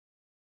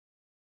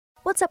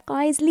What's up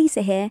guys,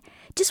 Lisa here.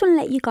 Just want to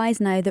let you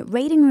guys know that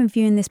rating and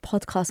reviewing this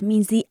podcast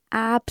means the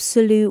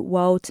absolute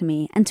world to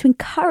me, and to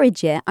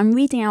encourage it, I'm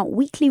reading out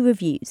weekly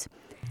reviews.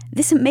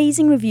 This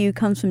amazing review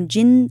comes from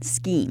Jin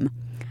Scheme.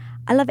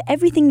 I love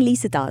everything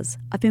Lisa does.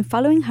 I've been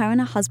following her and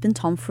her husband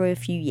Tom for a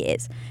few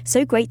years.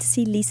 So great to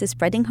see Lisa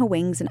spreading her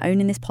wings and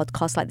owning this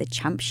podcast like the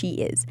champ she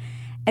is.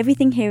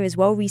 Everything here is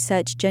well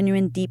researched,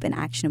 genuine, deep and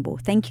actionable.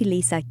 Thank you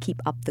Lisa,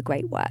 keep up the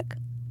great work.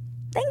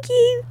 Thank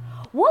you.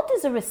 What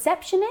does a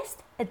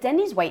receptionist, a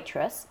Denny's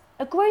waitress,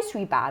 a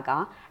grocery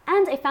bagger,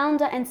 and a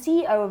founder and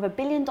CEO of a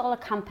billion-dollar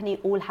company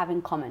all have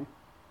in common?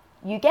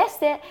 You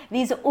guessed it,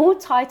 these are all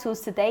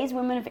titles today's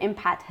Women of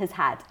Impact has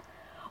had.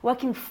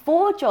 Working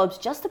 4 jobs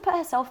just to put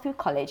herself through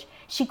college,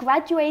 she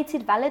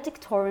graduated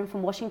valedictorian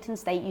from Washington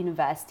State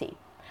University.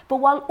 But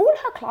while all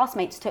her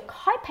classmates took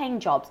high-paying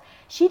jobs,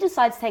 she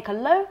decided to take a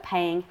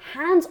low-paying,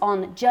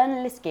 hands-on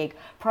journalist gig,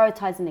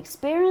 prioritizing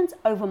experience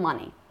over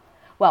money.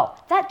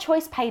 Well, that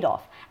choice paid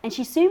off, and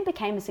she soon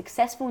became a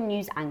successful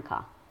news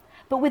anchor.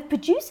 But with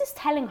producers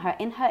telling her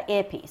in her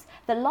earpiece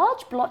that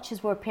large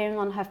blotches were appearing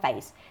on her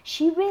face,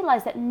 she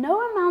realized that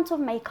no amount of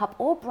makeup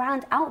or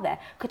brand out there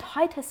could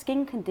hide her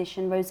skin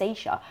condition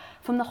rosacea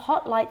from the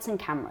hot lights and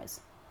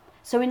cameras.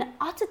 So in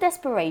utter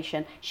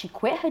desperation, she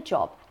quit her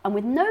job and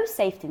with no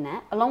safety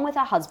net, along with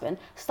her husband,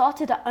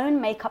 started her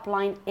own makeup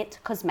line, It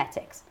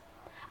Cosmetics.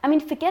 I mean,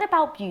 forget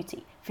about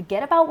beauty.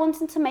 Forget about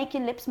wanting to make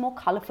your lips more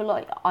colorful or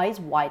your eyes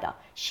wider.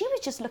 She was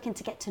just looking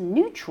to get to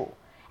neutral.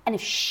 And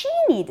if she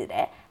needed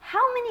it,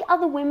 how many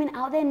other women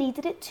out there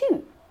needed it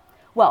too?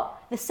 Well,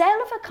 the sale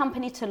of her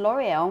company to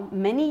L'Oreal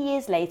many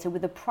years later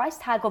with a price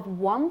tag of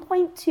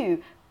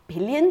 $1.2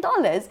 billion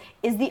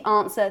is the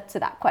answer to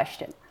that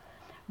question.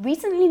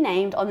 Recently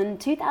named on the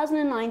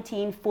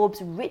 2019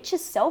 Forbes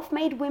Richest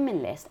Self-Made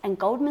Women list and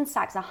Goldman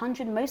Sachs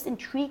 100 Most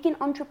Intriguing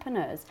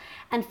Entrepreneurs,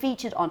 and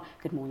featured on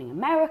Good Morning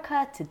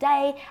America,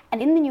 Today,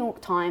 and in the New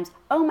York Times,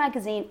 O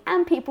Magazine,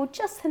 and People,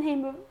 just to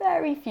name a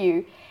very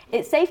few,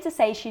 it's safe to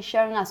say she's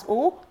showing us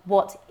all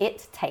what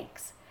it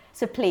takes.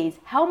 So please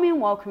help me in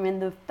welcoming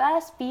the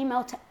first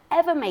female to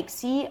ever make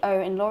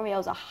CEO in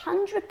L'Oreal's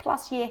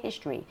 100+ year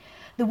history,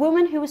 the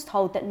woman who was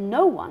told that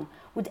no one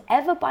would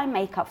ever buy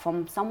makeup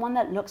from someone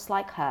that looks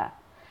like her,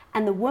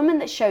 and the woman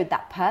that showed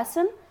that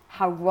person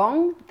how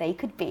wrong they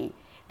could be,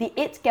 the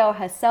It Girl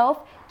herself,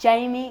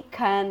 Jamie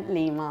Kern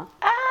Lima.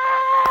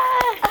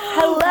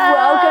 Hello.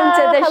 Welcome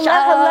to the show.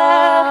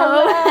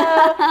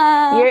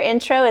 Hello. Your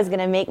intro is going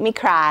to make me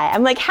cry.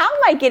 I'm like, how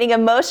am I getting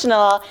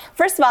emotional?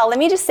 First of all, let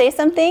me just say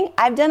something.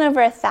 I've done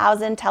over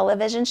 1,000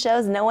 television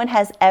shows. No one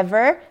has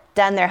ever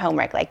done their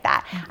homework like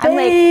that. I'm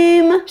like,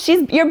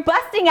 you're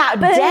busting out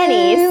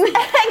Denny's,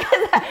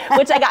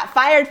 which I got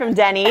fired from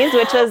Denny's,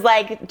 which was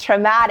like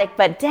traumatic,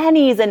 but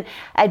Denny's, and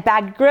I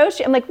bagged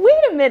grocery. I'm like, wait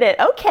a minute,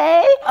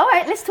 okay. All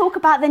right, let's talk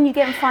about then you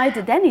getting fired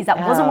at Denny's. That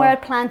wasn't where I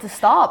planned to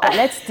start, but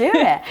let's do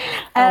it.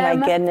 Oh my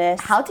goodness.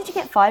 How did you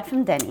get fired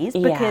from Denny's?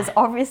 Because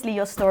obviously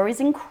your story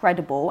is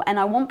incredible, and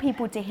I want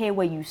people to hear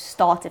where you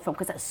started from,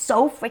 because that's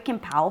so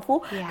freaking powerful.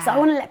 Because I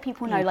want to let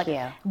people know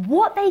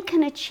what they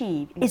can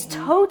achieve is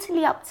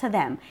totally up to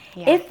them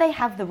if they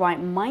have the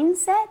right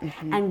mindset.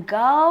 And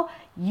girl,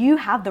 you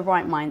have the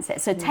right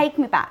mindset. So take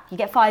me back. You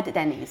get fired at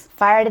Denny's.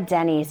 Fired at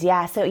Denny's,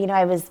 yeah. So, you know,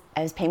 I was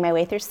paying my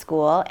way through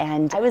school,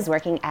 and I was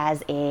working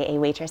as a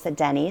waitress at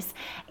Denny's,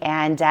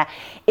 and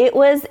it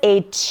was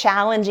a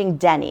challenging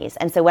Denny's.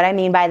 And so what I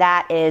mean by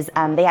that is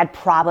they had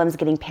problems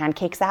getting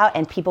pancakes out,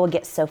 and people would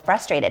get so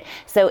frustrated.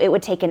 So it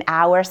would take an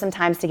hour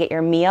sometimes to get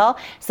your meal.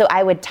 So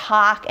I would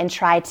talk and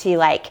try to,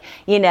 like,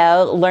 you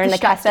know, learn the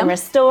customer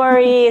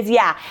stories.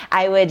 Yeah,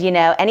 I would, you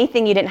know,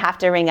 anything you didn't have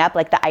to ring up,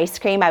 like the ice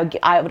cream, I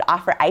would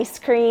offer ice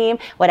cream,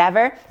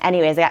 whatever.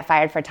 Anyways, I got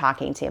fired for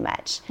talking too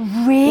much.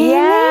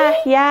 Really?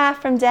 Yeah,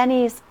 from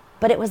Denny's.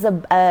 But it was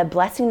a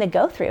blessing to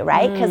go through,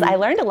 right? Because I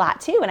learned a lot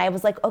too. And I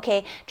was like,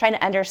 okay, trying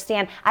to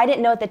understand. I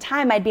didn't know at the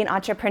time I'd be an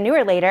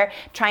entrepreneur later,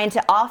 trying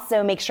to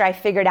also make sure I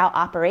figured out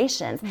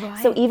operations.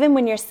 Right. So even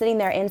when you're sitting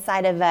there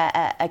inside of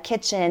a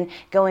kitchen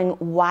going,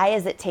 why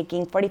is it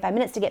taking 45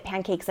 minutes to get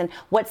pancakes? And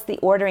what's the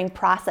ordering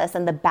process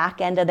and the back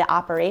end of the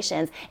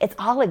operations? It's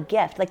all a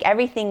gift. Like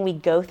everything we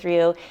go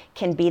through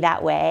can be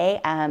that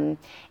way.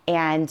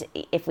 And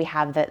if we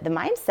have the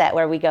mindset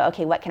where we go,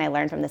 okay, what can I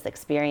learn from this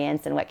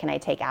experience, and what can I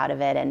take out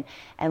of it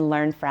and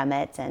learn from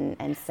it?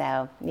 And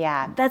so,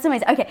 yeah. That's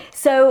amazing. Okay,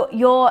 so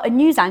you're a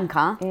news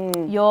anchor,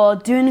 you're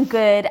doing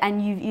good,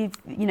 and you've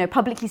you know,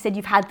 publicly said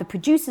you've had the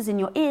producers in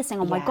your ear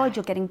saying, oh my God,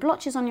 you're getting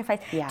blotches on your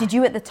face. Yeah. Did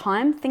you at the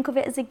time think of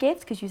it as a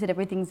gift? Because you said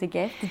everything's a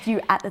gift. Did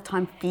you at the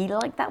time feel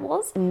like that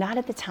was? Not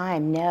at the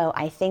time, no.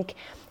 I think,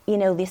 you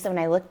know, Lisa, when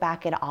I look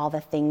back at all the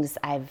things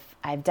I've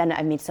done,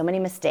 I've made so many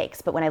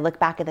mistakes, but when I look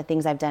back at the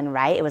things I've done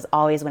right, it was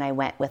always when I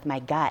went with my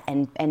gut,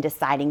 and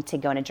deciding to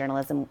go into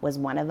journalism was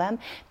one of them.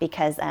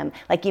 Because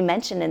like you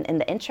mentioned in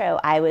the intro,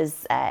 I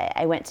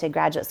went to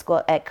graduate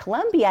school at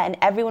Columbia, and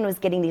everyone was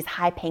getting these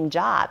high paying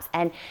jobs.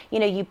 And,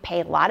 you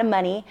pay a lot of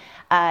money,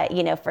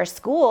 for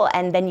school,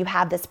 and then you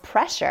have this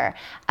pressure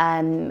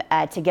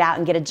to get out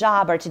and get a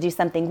job or to do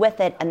something with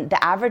it. And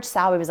the average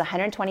salary was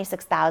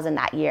 $126,000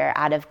 that year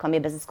out of Columbia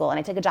Business School, and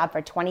I took a job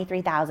for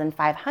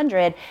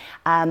 $23,500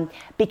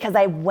 because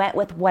I went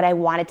with what I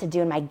wanted to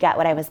do in my gut,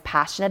 what I was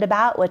passionate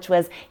about, which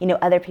was,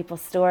 other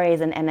people's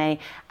stories. And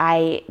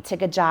I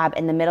took a job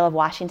in the middle of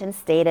Washington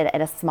State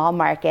at a small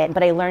market,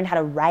 but I learned how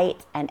to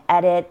write and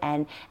edit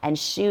and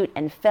shoot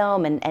and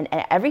film and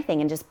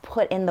everything, and just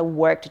put in the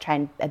work to try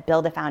and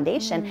build a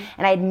foundation.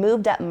 And I had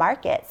moved up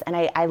markets, and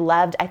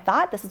I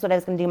thought this is what I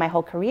was going to do my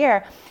whole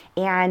career.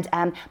 And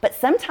but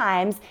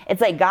sometimes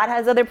it's like God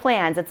has other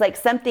plans. It's like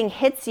something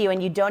hits you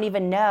and you don't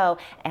even know.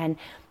 And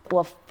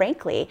well,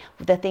 frankly,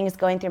 the things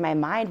going through my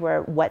mind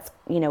were what's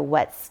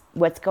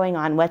going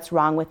on, what's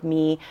wrong with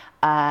me.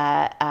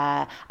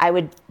 I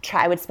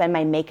would spend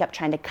my makeup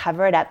trying to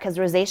cover it up, because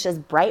rosacea is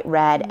bright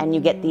red, and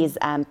you get these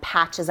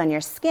patches on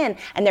your skin,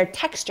 and they're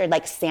textured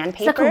like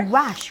sandpaper. It's like a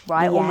rash,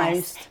 right? Yes,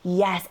 almost.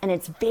 Yes, and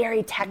it's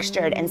very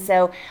textured. And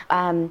so,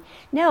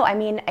 no, I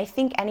mean, I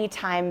think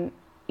anytime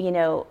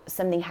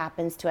something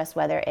happens to us,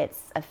 whether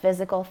it's a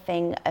physical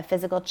thing, a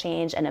physical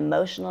change, an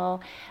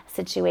emotional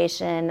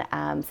situation,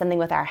 something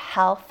with our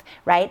health,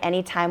 right?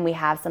 Anytime we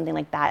have something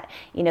like that,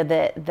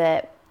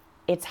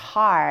 it's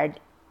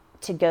hard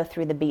to go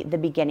through the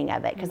beginning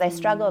of it, because I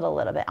struggled a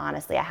little bit,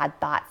 honestly. I had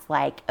thoughts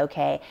like,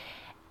 okay,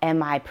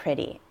 am I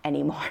pretty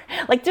anymore?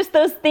 Like just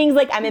those things,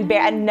 like I'm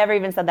embarrassed. I've never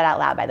even said that out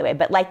loud, by the way,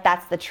 but like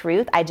that's the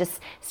truth. I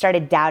just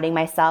started doubting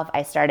myself.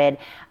 I started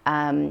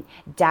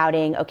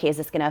doubting, okay, is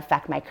this going to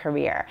affect my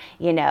career?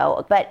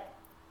 But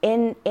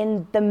in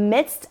the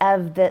midst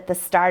of the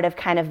start of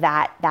kind of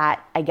that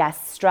I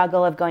guess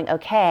struggle of going,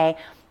 okay,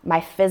 my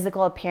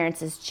physical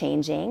appearance is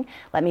changing.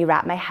 Let me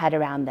wrap my head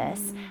around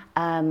this.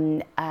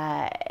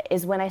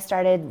 Is when I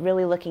started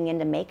really looking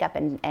into makeup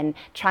and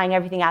trying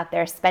everything out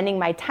there, spending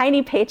my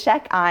tiny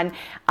paycheck on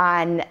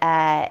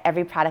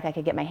every product I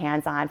could get my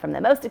hands on, from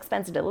the most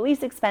expensive to the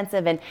least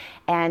expensive.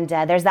 And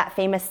there's that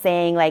famous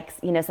saying, like,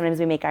 sometimes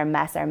we make our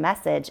mess our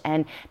message.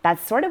 And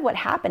that's sort of what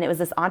happened. It was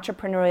this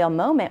entrepreneurial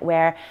moment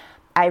where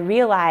I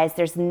realized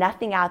there's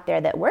nothing out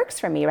there that works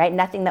for me, right?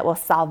 Nothing that will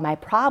solve my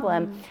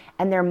problem.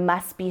 And there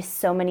must be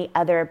so many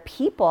other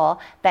people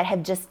that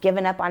have just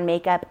given up on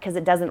makeup because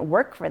it doesn't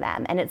work for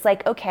them. And it's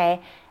like, okay,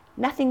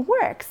 nothing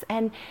works.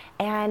 And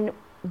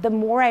the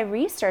more I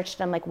researched,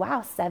 I'm like,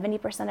 wow,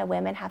 70% of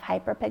women have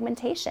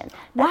hyperpigmentation.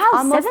 Wow,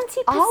 almost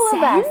 70%? all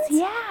of us.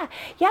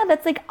 Yeah,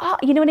 that's like,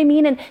 you know what I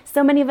mean? And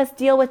so many of us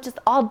deal with just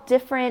all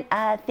different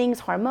things,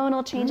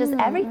 hormonal changes,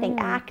 everything,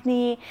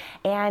 acne.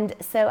 And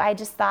so I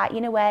just thought, you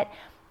know what?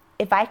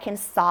 If I can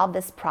solve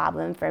this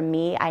problem for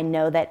me, I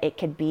know that it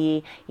could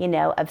be,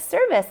 of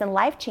service and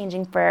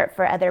life-changing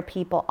for other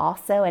people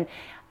also.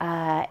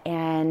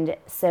 And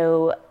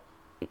so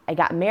I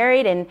got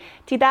married in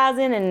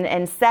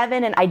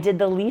 2007, and I did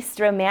the least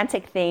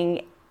romantic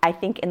thing, I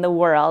think, in the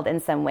world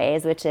in some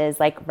ways, which is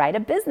like write a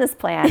business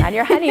plan on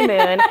your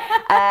honeymoon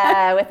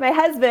with my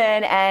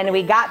husband. And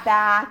we got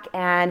back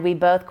and we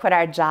both quit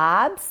our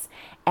jobs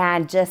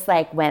and just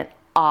like went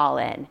all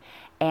in.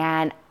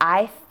 And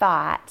I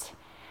thought,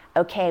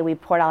 okay, we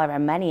poured all of our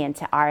money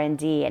into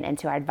R&D and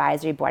into our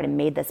advisory board and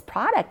made this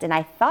product. And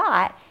I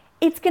thought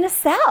it's going to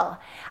sell.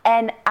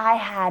 And I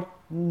had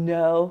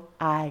no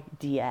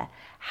idea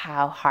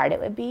how hard it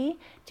would be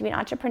to be an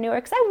entrepreneur,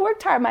 because I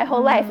worked hard my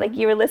whole life. Like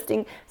you were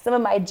listing some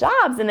of my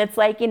jobs, and it's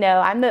like,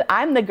 I'm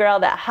the girl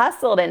that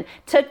hustled and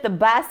took the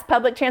bus,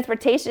 public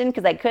transportation,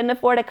 because I couldn't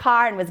afford a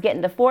car, and was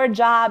getting to 4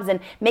 jobs and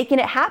making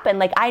it happen.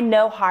 Like I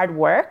know hard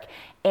work,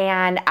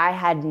 and I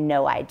had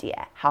no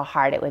idea how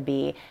hard it would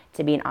be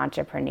to be an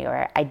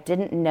entrepreneur. I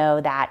didn't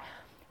know that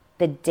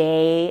the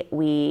day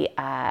we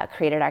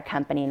created our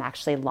company and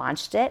actually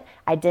launched it,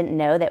 I didn't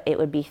know that it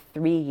would be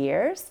 3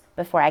 years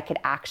before I could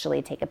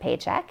actually take a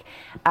paycheck.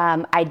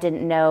 I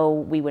didn't know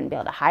we wouldn't be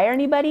able to hire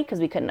anybody because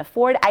we couldn't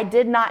afford. I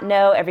did not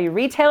know every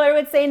retailer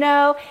would say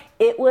no.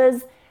 It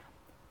was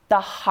the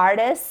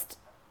hardest.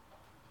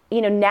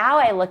 Now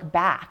I look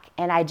back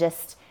and I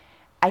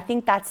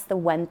think that's the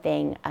one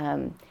thing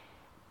I'm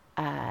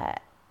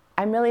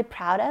really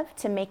proud of,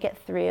 to make it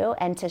through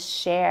and to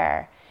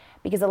share.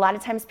 Because a lot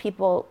of times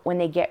people, when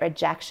they get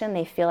rejection,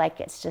 they feel like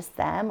it's just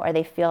them, or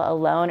they feel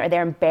alone, or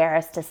they're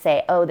embarrassed to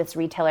say, oh, this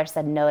retailer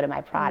said no to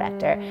my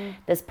product, or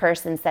this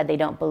person said they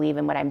don't believe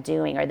in what I'm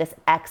doing, or this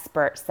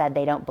expert said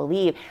they don't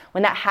believe.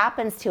 When that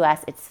happens to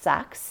us, it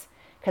sucks,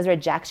 because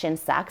rejection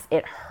sucks.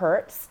 It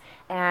hurts.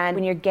 And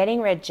when you're getting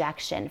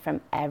rejection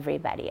from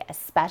everybody,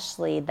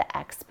 especially the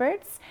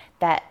experts,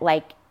 that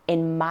like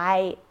in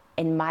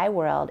my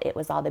world, it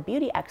was all the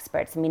beauty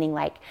experts, meaning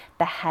like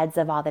the heads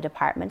of all the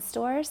department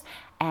stores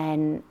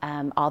and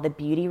all the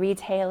beauty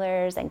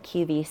retailers and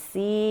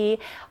QVC,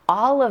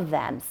 all of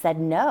them said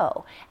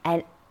no.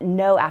 And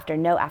no after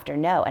no after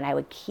no. And I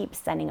would keep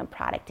sending them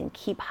product and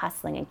keep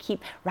hustling and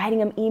keep writing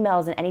them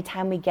emails. And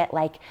anytime we get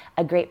like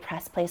a great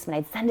press placement,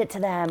 I'd send it to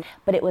them.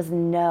 But it was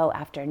no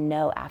after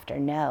no after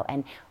no.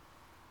 And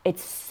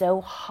it's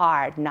so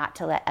hard not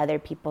to let other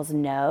people's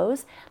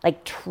no's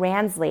like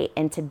translate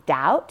into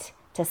doubt,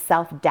 to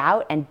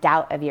self-doubt and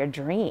doubt of your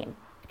dream.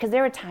 Because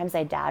there were times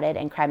I doubted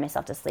and cried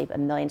myself to sleep. A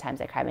million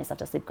times I cried myself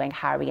to sleep going,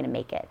 how are we going to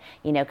make it?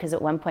 You know, because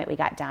at one point we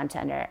got down to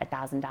under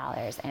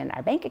 $1,000 in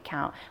our bank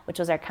account, which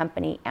was our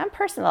company and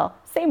personal,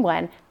 same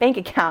one, bank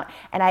account.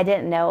 And I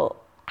didn't know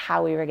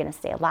how we were going to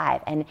stay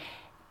alive. And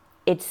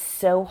it's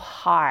so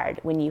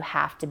hard when you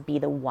have to be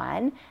the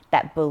one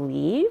that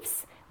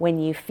believes, when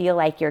you feel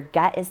like your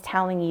gut is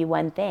telling you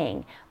one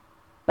thing,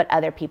 but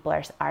other people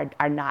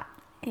are not.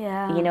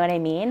 Yeah. You know what I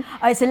mean? All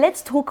right, so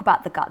let's talk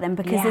about the gut then,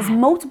 because there's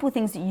multiple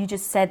things that you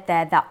just said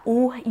there that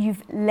all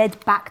you've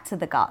led back to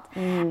the gut.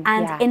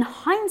 And in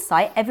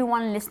hindsight,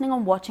 everyone listening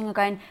and watching are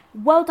going,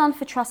 well done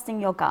for trusting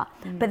your gut.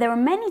 But there are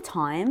many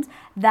times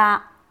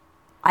that,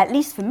 at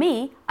least for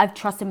me, I've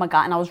trusted my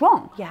gut and I was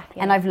wrong.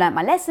 And I've learned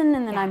my lesson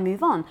and then I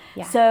move on.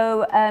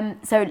 So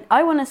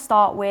I want to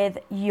start with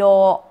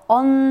you're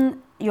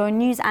a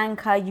news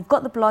anchor, you've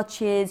got the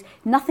blotches,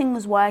 nothing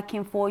was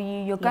working for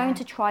you, you're going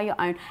to try your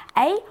own.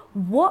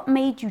 What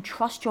made you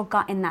trust your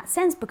gut in that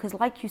sense? Because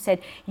like you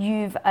said,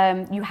 you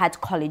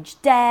had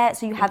college debt,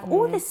 so you have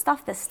all this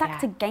stuff that's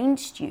stacked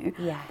against you.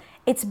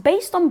 It's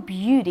based on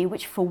beauty,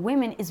 which for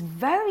women is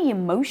very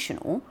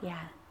emotional.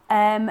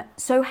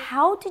 So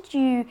how did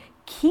you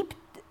keep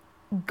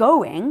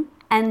going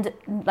and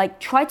like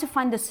try to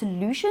find the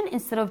solution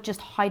instead of just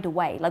hide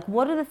away? Like,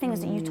 what are the things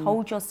that you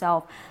told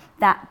yourself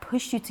that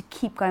pushed you to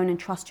keep going and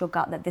trust your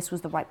gut that this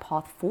was the right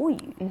path for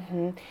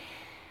you?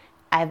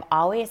 I've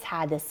always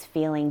had this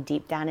feeling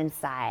deep down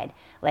inside,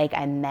 like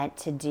I'm meant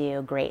to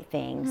do great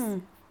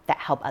things that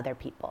help other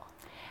people.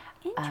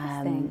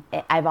 Interesting.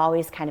 I've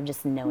always kind of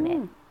just known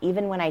it.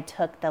 Even when I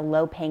took the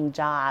low-paying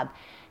job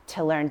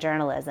to learn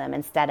journalism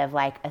instead of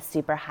like a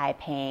super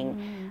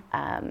high-paying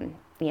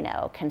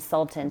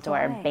consultant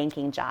or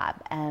banking job,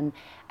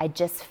 I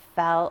just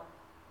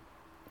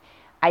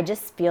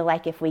feel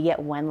like if we get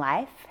one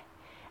life,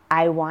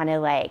 I want to,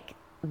 like,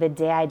 the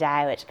day I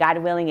die, which God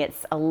willing,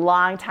 it's a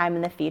long time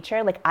in the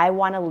future, like I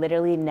want to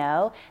literally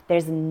know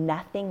there's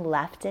nothing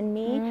left in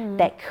me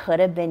that could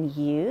have been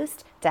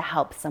used to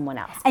help someone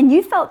else. And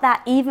you felt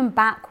that even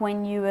back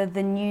when you were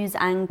the news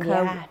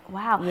anchor.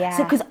 Wow.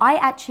 So because I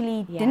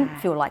actually didn't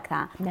feel like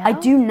that. No? I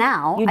do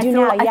now. You do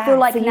now. I feel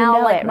like so now,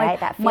 you know like it, right?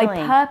 That feeling.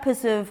 my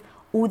purpose of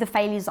all the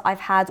failures I've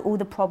had, all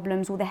the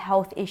problems, all the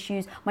health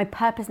issues, my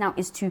purpose now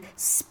is to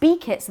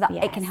speak it so that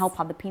it can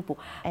help other people.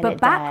 And but it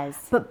back,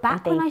 does. But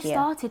back when I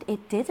started,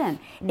 it didn't.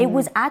 It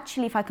was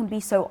actually, if I can be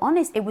so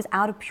honest, it was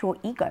out of pure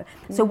ego.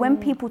 So when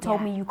people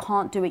told me you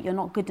can't do it, you're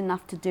not good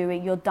enough to do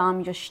it, you're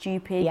dumb, you're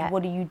stupid,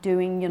 what are you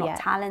doing, you're not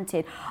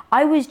talented,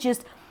 I was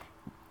just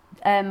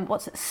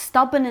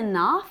stubborn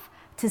enough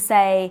to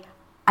say,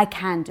 I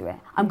can do it.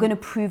 I'm going to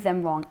prove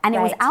them wrong. And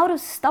it was out of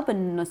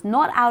stubbornness,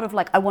 not out of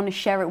like, I want to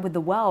share it with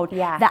the world,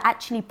 that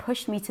actually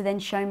pushed me to then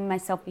show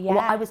myself what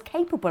I was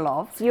capable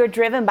of. So you were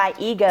driven by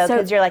ego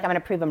because you're like, I'm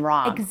going to prove them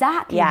wrong.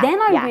 Exactly.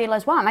 Then I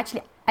realized, wow, I'm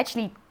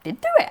actually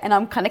did do it and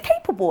I'm kind of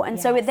capable. And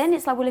so then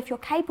it's like, well, if you're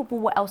capable,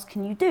 what else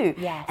can you do?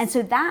 And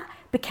so that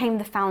became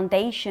the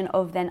foundation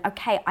of then,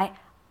 okay,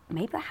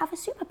 maybe I have a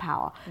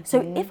superpower.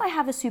 So if I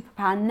have a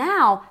superpower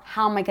now,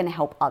 how am I going to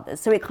help others?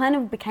 So it kind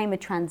of became a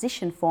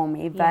transition for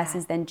me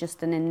versus then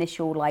just an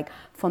initial, like,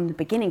 from the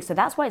beginning. So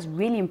that's why it's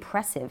really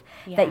impressive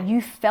that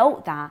you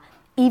felt that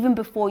even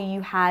before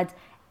you had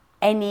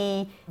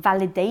any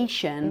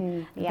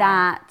validation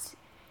that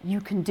you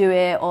can do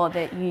it or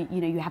that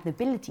you have the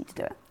ability to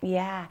do it.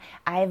 Yeah,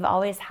 I've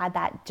always had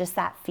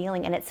that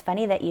feeling. And it's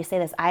funny that you say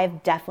this.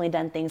 I've definitely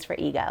done things for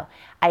ego.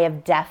 I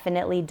have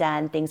definitely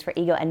done things for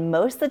ego. And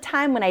most of the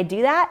time when I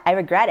do that, I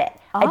regret it.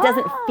 It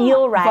doesn't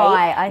feel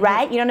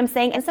right? You know what I'm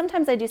saying? And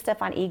sometimes I do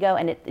stuff on ego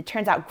and it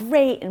turns out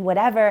great and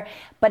whatever,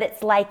 but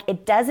it's like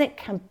it doesn't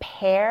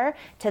compare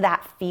to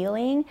that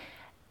feeling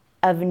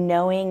of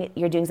knowing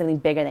you're doing something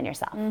bigger than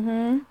yourself.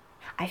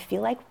 I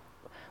feel like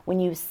when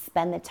you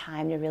spend the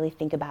time to really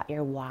think about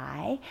your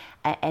why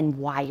and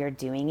why you're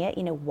doing it,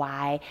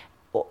 why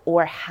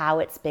or how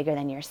it's bigger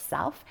than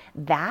yourself,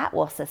 that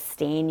will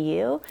sustain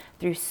you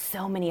through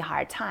so many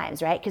hard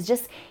times, right? Because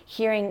just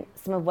hearing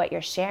some of what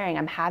you're sharing,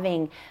 I'm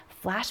having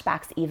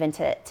flashbacks even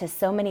to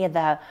so many of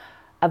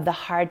the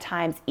hard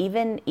times,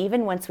 even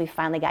once we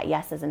finally got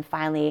yeses and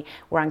finally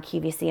we're on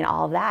QVC and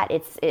all of that,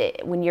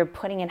 when you're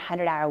putting in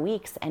 100-hour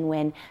weeks and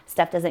when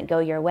stuff doesn't go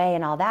your way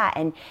and all that,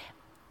 and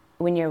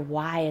when your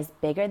why is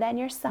bigger than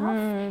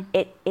yourself,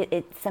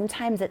 it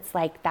sometimes it's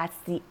like that's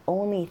the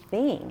only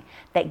thing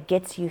that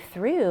gets you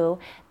through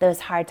those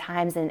hard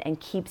times and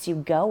keeps you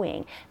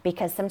going.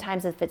 Because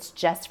sometimes if it's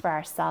just for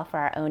ourselves or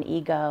our own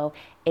ego,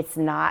 it's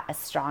not a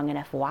strong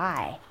enough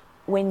why.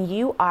 When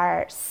you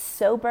are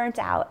so burnt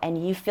out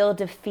and you feel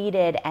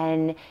defeated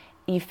and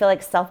you feel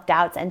like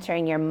self-doubt's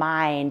entering your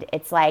mind,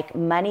 it's like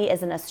money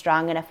isn't a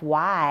strong enough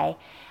why.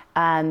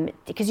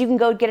 because you can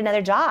go get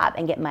another job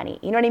and get money.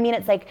 You know what I mean?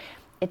 It's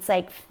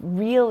like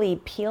really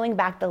peeling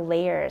back the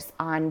layers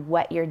on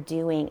what you're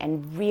doing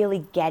and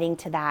really getting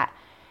to that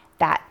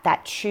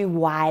true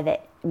why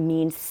that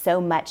means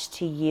so much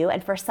to you.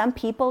 And for some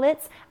people,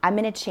 it's, I'm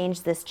going to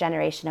change this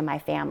generation of my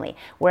family.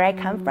 Where I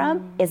come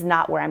from is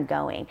not where I'm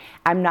going.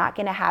 I'm not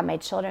going to have my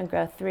children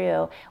go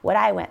through what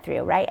I went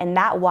through, right? And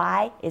that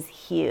why is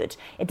huge.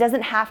 It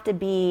doesn't have to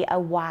be a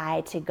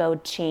why to go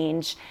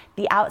change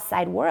the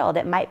outside world.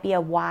 It might be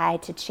a why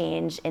to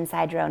change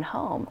inside your own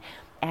home.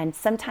 And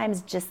sometimes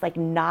just like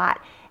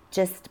not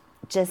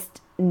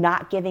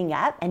giving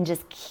up and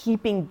just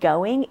keeping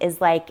going is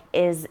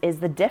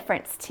the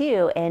difference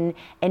too in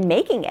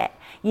making it.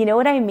 You know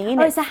what I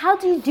mean? Oh, so how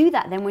do you do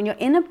that then when you're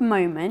in a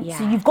moment? Yeah.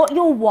 So you've got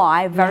your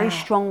why, very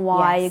strong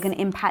why. Yes. You're going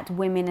to impact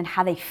women and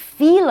how they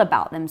feel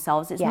about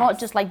themselves. It's not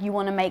just like you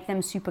want to make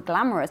them super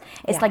glamorous.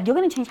 It's like you're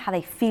going to change how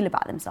they feel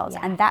about themselves.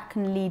 And that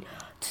can lead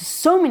to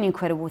so many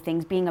incredible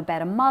things: being a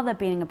better mother,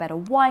 being a better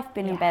wife,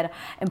 being a better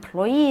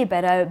employee, a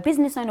better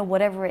business owner,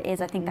 whatever it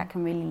is. I think that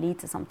can really lead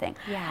to something.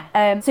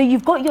 Yeah. So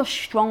you've got your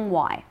strong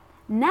why.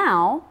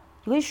 Now,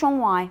 you've got your strong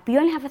why, but you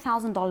only have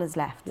 $1,000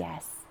 left.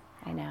 Yes,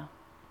 I know.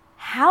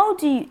 How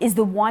is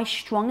the why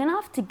strong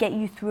enough to get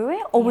you through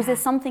it? Or was there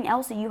something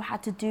else that you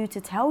had to do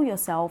to tell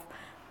yourself,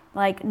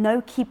 like,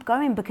 no, keep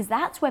going? Because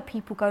that's where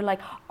people go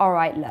like, all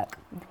right, look,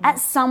 at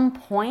some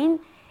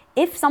point,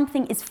 if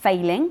something is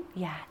failing,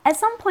 at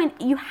some point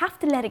you have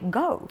to let it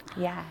go.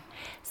 Yeah.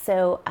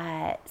 So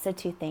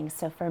two things.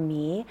 So for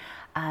me,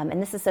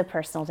 and this is so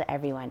personal to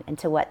everyone and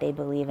to what they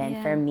believe in.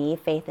 Yeah. For me,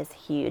 faith is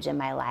huge in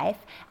my life,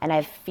 and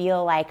I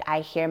feel like I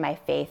hear my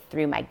faith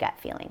through my gut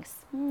feelings.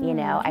 You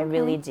know, I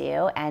really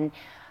do. And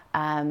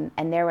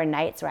there were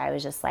nights where I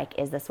was just like,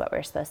 is this what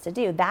we're supposed to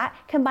do? That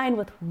combined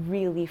with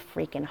really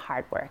freaking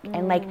hard work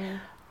and like,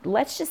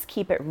 let's just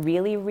keep it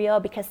really real,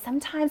 because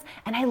sometimes,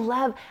 and I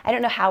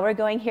don't know how we're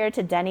going here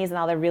to Denny's and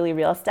all the really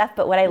real stuff,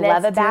 but what I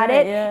love about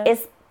it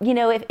is, you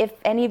know, if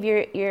any of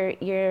your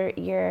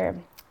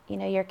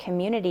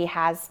community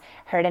has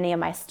heard any of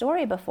my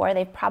story before,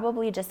 they've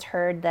probably just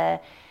heard the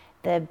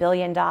 $1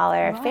 billion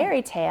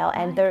fairy tale.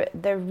 And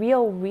the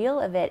real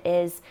of it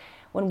is,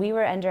 when we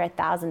were under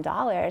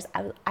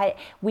 $1,000,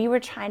 we were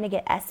trying to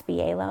get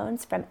SBA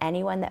loans from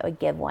anyone that would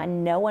give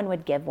one. No one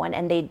would give one,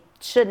 and they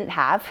shouldn't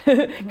have,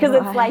 because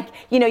it's like,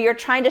 you know, you're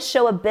trying to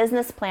show a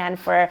business plan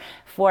for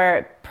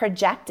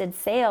projected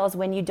sales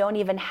when you don't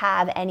even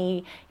have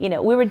any. You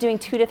know, we were doing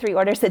 2 to 3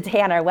 orders a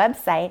day on our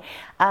website,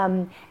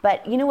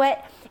 but you know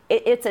what?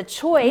 It's a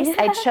choice.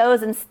 I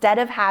chose, instead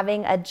of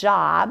having a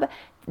job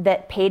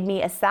that paid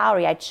me a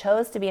salary, I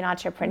chose to be an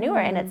entrepreneur.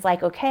 And it's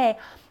like, okay,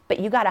 but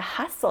you got to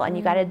hustle, and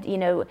you got to, you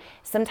know,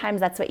 sometimes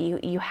that's what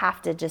you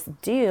have to just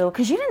do.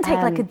 Because you didn't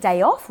take like a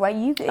day off, right?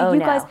 You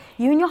guys,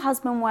 you and your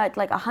husband worked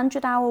like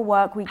 100-hour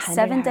work week,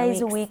 7 days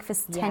a week for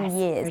 10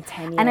 years. For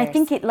 10 years. And I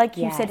think it, like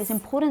you said, it's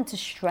important to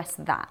stress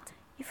that.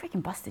 You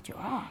freaking busted your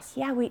ass.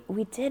 Yeah, we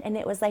did. And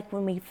it was like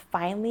when we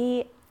got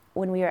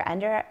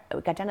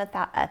down to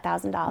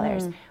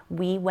 $1,000,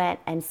 we went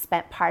and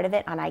spent part of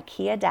it on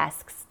IKEA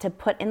desks to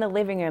put in the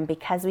living room,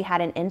 because we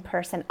had an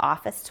in-person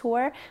office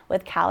tour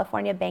with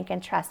California Bank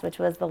and Trust, which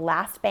was the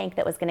last bank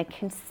that was going to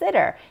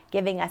consider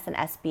giving us an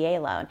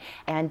SBA loan.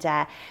 And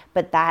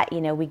but that,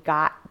 you know, we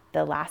got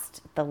the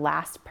last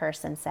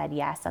person said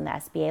yes on the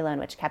SBA loan,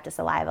 which kept us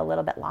alive a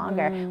little bit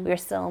longer. We were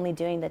still only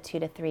doing the 2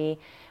 to 3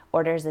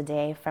 orders a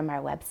day from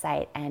our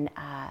website, and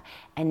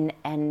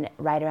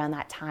right around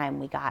that time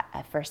we got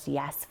a first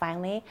yes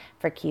finally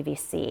for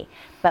QVC,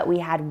 but we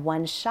had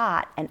one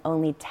shot and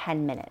only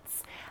 10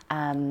 minutes.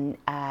 And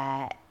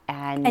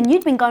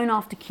you'd been going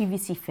after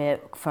QVC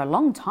for a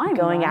long time,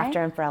 going right?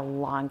 after him for a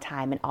long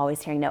time, and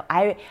always hearing no.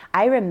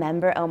 I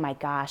remember, oh my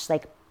gosh,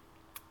 like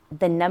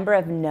the number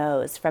of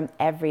no's from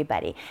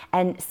everybody.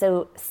 And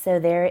so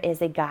there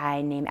is a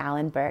guy named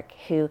Alan Burke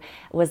who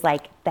was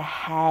like the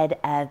head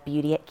of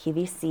beauty at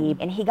QVC,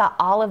 and he got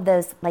all of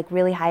those like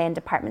really high-end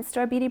department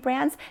store beauty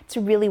brands to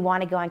really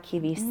want to go on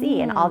QVC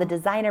and all the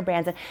designer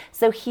brands. And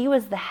so he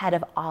was the head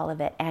of all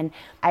of it. And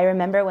I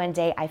remember one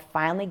day I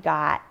finally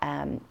got,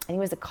 I think it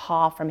was a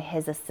call from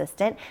his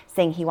assistant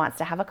saying he wants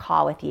to have a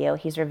call with you.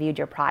 He's reviewed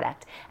your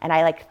product. And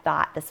I like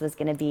thought this was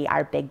going to be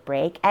our big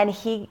break. And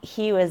he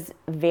was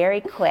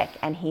very quick,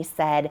 and he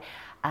said,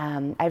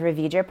 I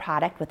reviewed your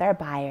product with our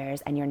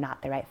buyers, and you're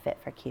not the right fit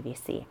for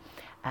QVC.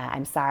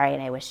 I'm sorry,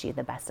 and I wish you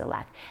the best of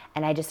luck.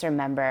 And I just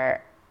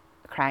remember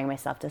crying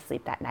myself to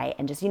sleep that night.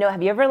 And just, you know,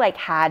 have you ever like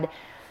had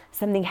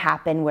something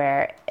happen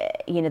where,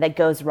 you know, that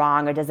goes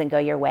wrong or doesn't go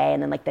your way,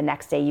 and then like the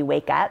next day you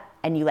wake up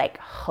and you like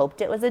hoped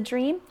it was a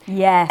dream?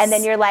 Yes. And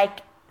then you're like,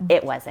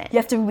 it wasn't. You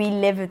have to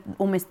relive it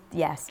almost,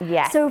 yes.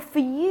 Yes. So for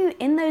you,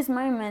 in those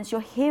moments,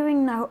 you're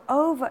hearing no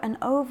over and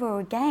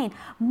over again.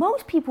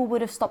 Most people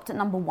would have stopped at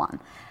number 1.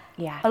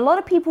 Yeah. A lot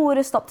of people would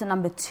have stopped at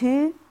number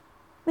 2.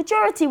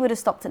 Majority would have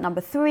stopped at number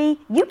 3.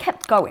 You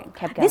kept going.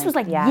 This was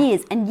like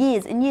years and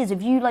years and years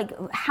of you like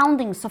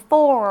hounding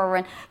Sephora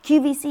and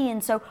QVC.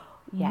 And so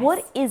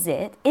what is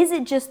it? Is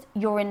it just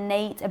your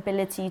innate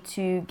ability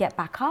to get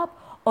back up?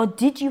 Or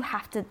did you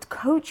have to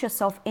coach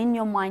yourself in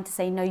your mind to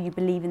say, no, you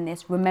believe in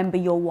this, remember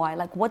your why?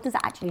 Like, what does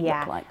that actually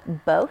look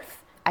like?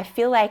 Both. I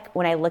feel like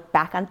when I look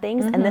back on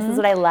things, and this is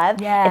what I love,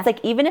 it's like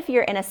even if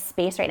you're in a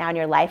space right now in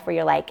your life where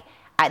you're like,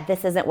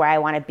 this isn't where I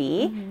want to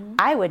be,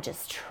 I would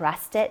just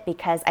trust it,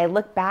 because I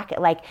look back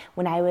at like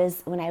when I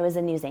was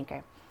a news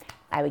anchor,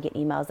 I would get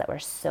emails that were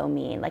so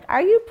mean, like,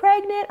 are you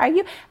pregnant? Are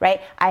you, right?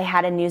 I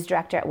had a news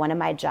director at one of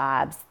my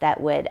jobs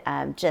that would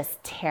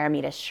just tear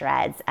me to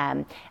shreds,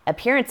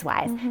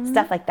 appearance-wise,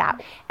 stuff like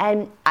that.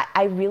 And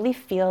I really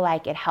feel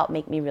like it helped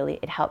me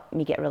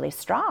get really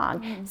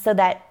strong, so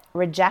that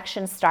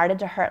rejection started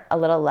to hurt a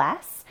little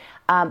less,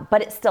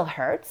 but it still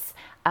hurts.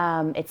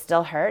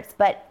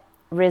 But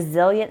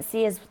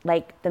resiliency is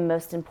like the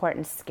most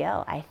important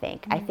skill, I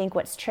think. I think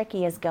what's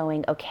tricky is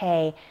going,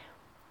 okay,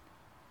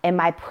 am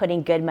I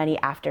putting good money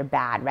after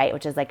bad, right?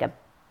 Which is like a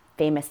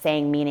famous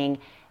saying, meaning,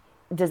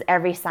 does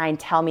every sign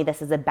tell me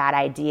this is a bad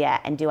idea?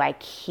 And do I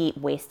keep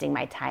wasting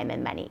my time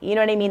and money? You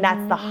know what I mean?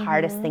 That's the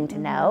hardest thing to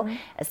know,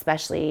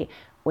 especially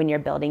when you're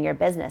building your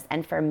business.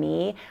 And for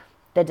me,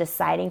 the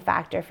deciding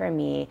factor for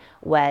me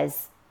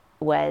was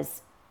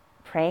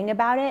praying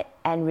about it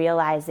and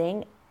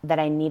realizing that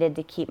I needed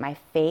to keep my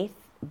faith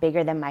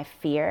bigger than my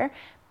fear,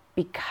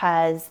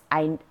 because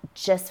I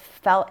just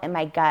felt in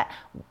my gut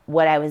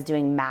what I was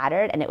doing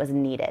mattered and it was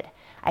needed.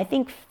 I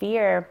think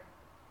fear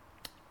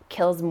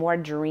kills more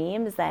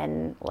dreams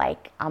than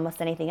like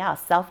almost anything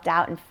else.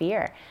 Self-doubt and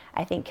fear,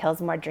 I think,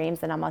 kills more dreams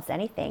than almost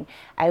anything.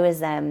 I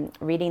was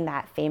reading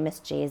that famous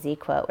Jay-Z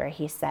quote where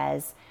he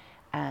says,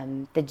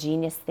 the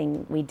genius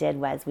thing we did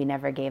was we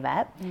never gave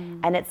up.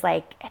 And it's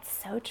like, it's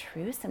so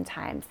true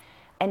sometimes.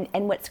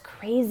 And what's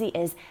crazy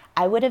is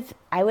I would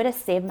have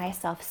saved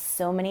myself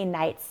so many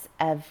nights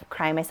of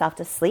crying myself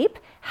to sleep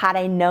had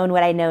I known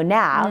what I know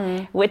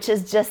now, which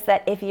is just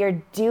that if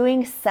you're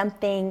doing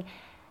something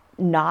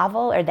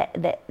novel or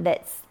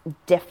that's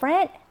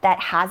different, that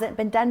hasn't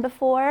been done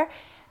before,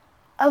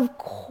 of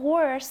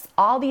course,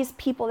 all these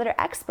people that are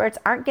experts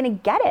aren't going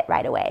to get it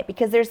right away,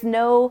 because it's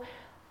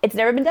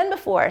never been done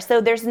before.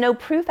 So there's no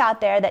proof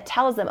out there that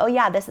tells them, oh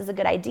yeah, this is a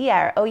good idea,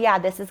 or oh yeah,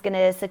 this is going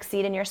to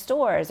succeed in your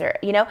stores, or,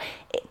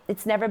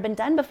 it's never been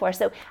done before.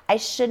 So I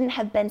shouldn't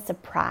have been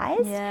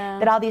surprised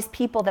that all these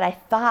people that I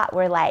thought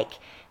were like,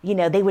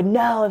 they would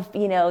know if,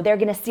 they're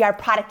going to see our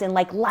product and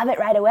like love it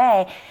right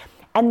away.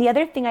 And the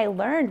other thing I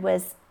learned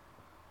was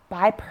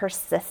by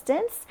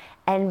persistence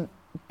and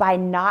by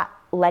not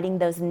letting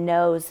those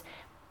no's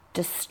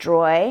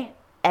destroy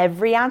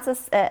every ounce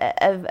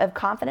of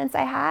confidence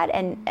I had,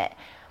 and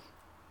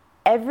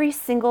every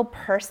single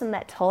person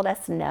that told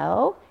us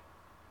no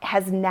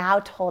has now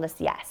told us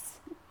yes.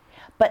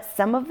 But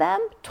some of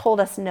them told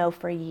us no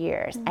for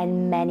years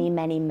and many,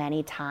 many,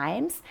 many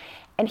times.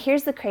 And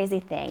here's the crazy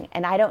thing,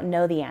 and I don't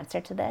know the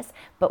answer to this,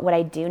 but what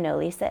I do know,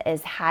 Lisa,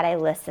 is had I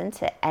listened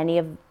to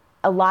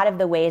a lot of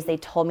the ways they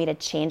told me to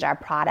change our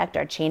product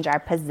or change our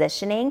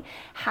positioning,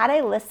 had I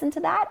listened to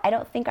that, I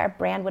don't think our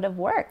brand would have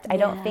worked. I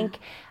don't think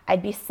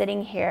I'd be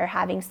sitting here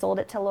having sold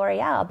it to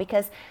L'Oreal,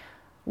 because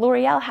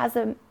L'Oreal has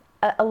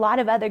a lot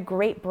of other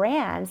great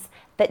brands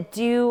that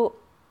do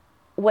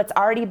what's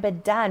already been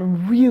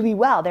done really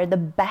well. They're the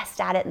best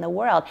at it in the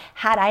world.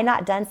 Had I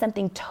not done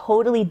something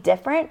totally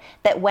different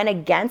that went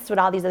against what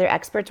all these other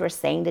experts were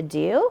saying to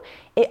do,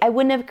 I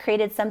wouldn't have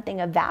created something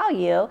of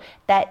value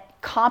that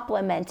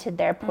complemented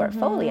their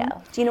portfolio.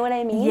 Do you know what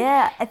I mean?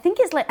 Yeah, I think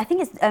it's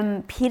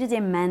Peter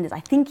Diamandis.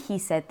 I think he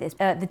said this.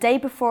 The day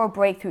before a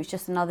breakthrough is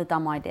just another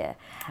dumb idea,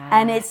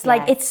 and it's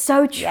like it's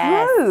so true.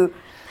 Yes.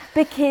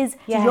 Because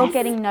you're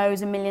getting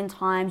no's a million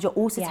times. You're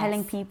also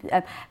telling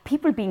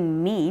people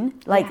being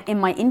mean. Like in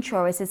my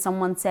intro, I said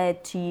someone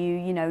said to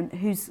you,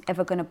 who's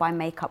ever going to buy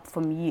makeup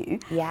from you?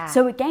 Yeah.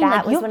 So again,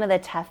 that was one of the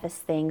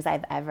toughest things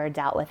I've ever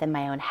dealt with in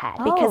my own head.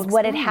 Because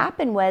what had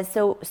happened was,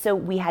 so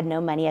we had no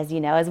money, as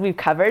you know, as we've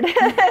covered,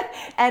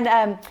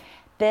 and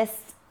this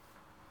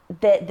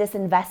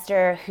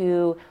investor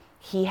who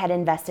he had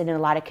invested in a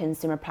lot of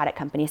consumer product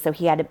companies. So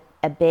he had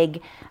a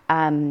big,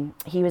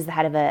 he was the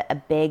head of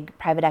a big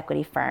private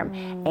equity firm,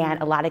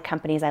 and a lot of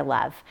companies I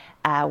love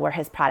were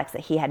his products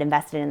that he had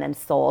invested in and then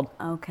sold.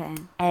 Okay.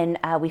 And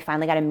we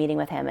finally got a meeting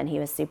with him, and he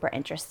was super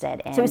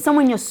interested in. So it's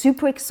someone you're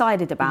super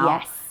excited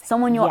about. Yes.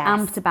 Someone you're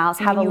amped about.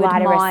 Someone have you a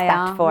lot admire, of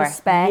respect for.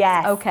 Respect.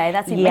 Yes. Okay,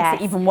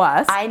 makes it even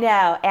worse. I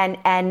know,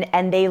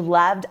 and they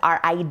loved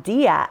our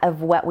idea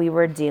of what we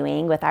were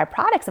doing with our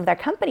products, with our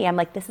company. I'm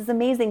like, this is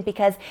amazing,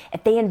 because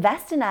if they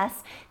invest in us,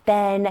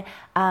 then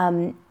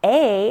we're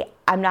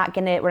not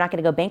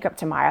gonna go bankrupt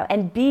tomorrow,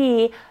 and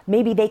B,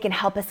 maybe they can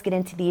help us get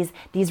into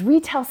these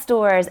retail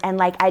stores. And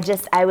like,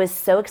 I was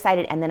so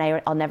excited. And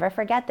then I'll never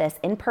forget this.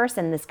 In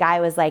person, this guy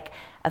was like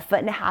a foot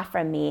and a half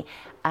from me,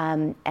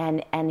 and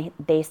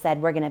they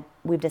said,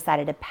 we've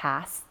decided to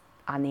pass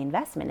on the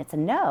investment. It's a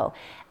no.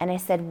 And I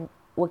said,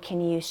 well,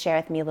 can you share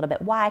with me a little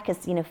bit why?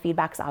 Because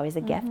feedback's always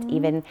a gift,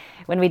 even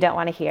when we don't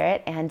want to hear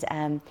it.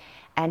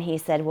 And he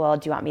said, well,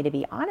 do you want me to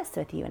be honest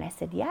with you? And I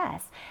said,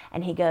 yes.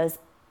 And he goes,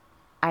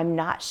 I'm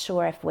not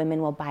sure if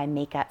women will buy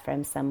makeup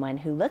from someone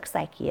who looks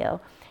like you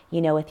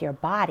know, with your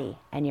body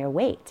and your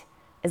weight,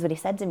 is what he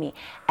said to me.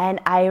 And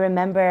I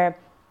remember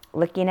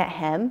looking at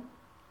him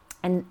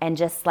and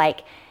just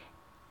like,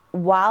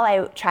 while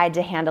I tried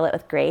to handle it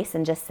with grace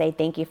and just say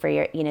thank you for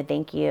your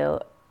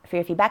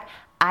feedback,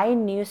 I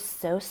knew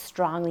so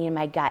strongly in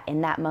my gut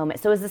in that moment.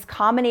 So it was this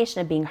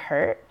combination of being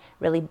hurt,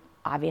 really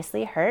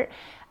obviously hurt,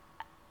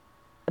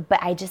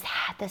 but I just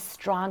had this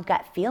strong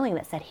gut feeling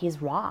that said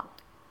he's wrong.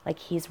 Like,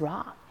 he's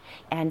wrong.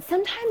 And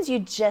sometimes you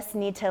just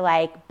need to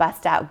like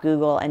bust out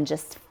Google and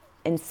just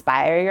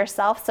inspire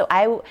yourself. So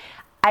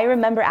I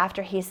remember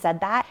after he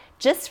said that,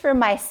 just for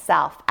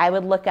myself, I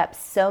would look up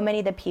so many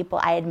of the people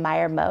I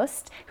admire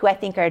most, who I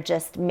think are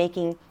just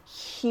making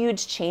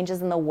huge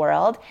changes in the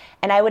world.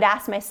 And I would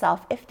ask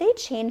myself, if they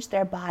changed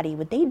their body,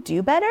 would they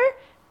do better?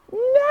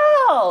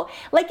 No.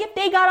 Like, if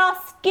they got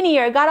all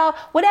skinnier, got all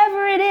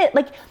whatever it is,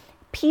 like,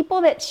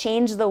 people that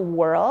change the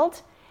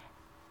world,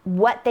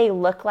 what they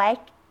look like,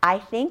 I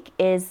think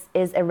is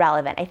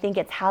irrelevant. I think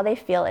it's how they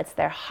feel, it's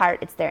their heart,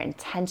 it's their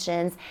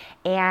intentions.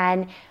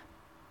 And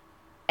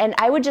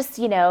I would just,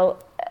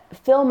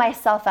 fill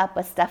myself up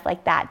with stuff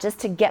like that, just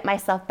to get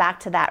myself back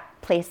to that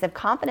place of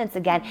confidence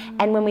again.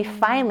 And when we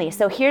finally,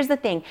 so here's the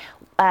thing,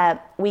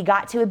 we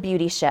got to a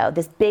beauty show,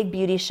 this big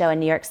beauty show in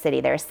New York City.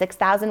 There are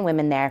 6,000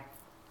 women there.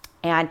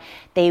 And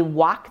they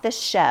walk the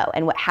show.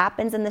 And what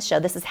happens in the show,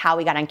 this is how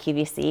we got on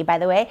QVC, by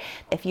the way.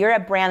 If you're a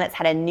brand that's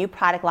had a new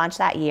product launch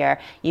that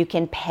year, you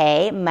can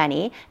pay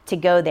money to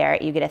go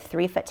there. You get a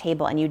 3-foot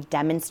table and you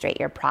demonstrate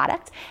your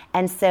product.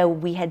 And so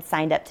we had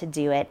signed up to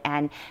do it.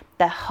 And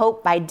the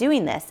hope by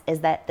doing this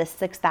is that the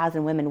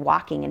 6,000 women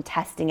walking and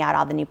testing out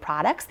all the new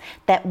products,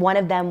 that one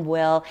of them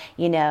will,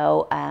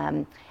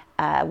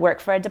 work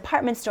for a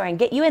department store and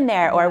get you in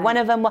there, or one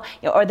of them will,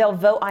 or they'll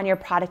vote on your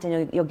product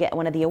and you'll get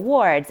one of the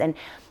awards. And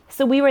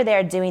so we were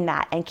there doing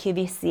that, and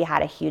QVC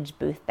had a huge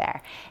booth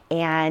there.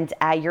 And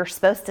you're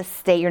supposed to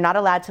stay, you're not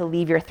allowed to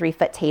leave your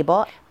 3-foot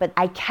table, but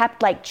I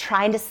kept like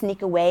trying to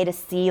sneak away to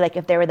see like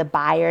if there were the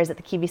buyers at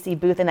the QVC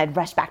booth, and I'd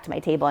rush back to my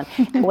table.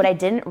 And what I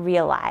didn't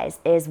realize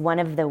is one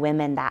of the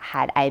women that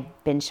I'd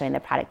been showing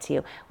the product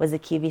to was a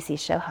QVC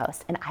show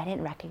host, and I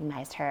didn't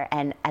recognize her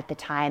and at the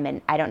time,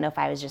 and I don't know if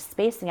I was just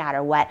spacing out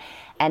or what.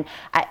 And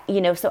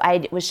so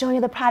I was showing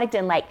her the product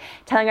and like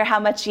telling her how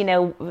much,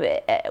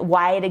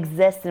 why it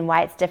exists and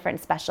why it's different and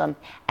special.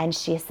 And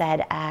she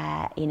said,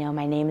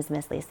 my name is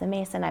Miss Lisa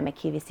Mason. I'm a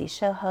QVC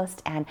show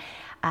host. And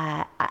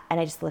I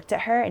just looked at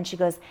her and she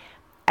goes,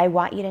 I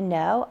want you to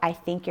know, I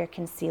think your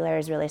concealer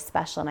is really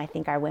special, and I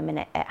think our women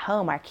at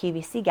home, our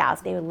QVC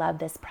gals, they would love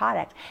this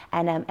product.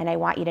 And I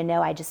want you to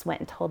know, I just went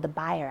and told the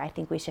buyer, I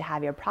think we should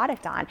have your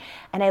product on.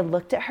 And I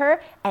looked at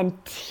her, and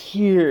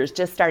tears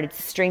just started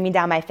streaming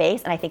down my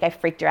face, and I think I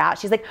freaked her out.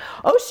 She's like,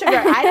 oh, sugar,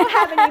 I don't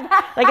have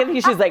any,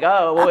 like, she's like,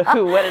 oh,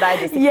 well, what did I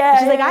just say?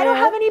 She's like, I don't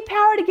have any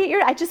power to get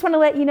I just want to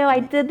let you know I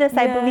did this,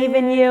 I believe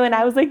in you. And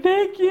I was like,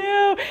 thank you.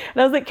 And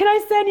I was like, can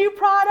I send you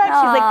product?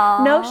 She's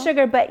like, no,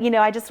 sugar, but,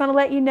 I just want to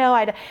let you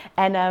know.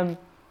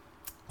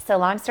 So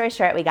long story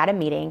short, we got a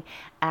meeting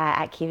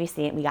at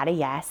QVC, and we got a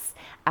yes.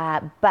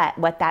 But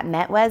what that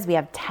meant was we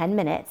have 10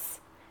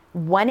 minutes,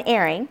 one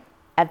airing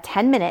of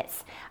 10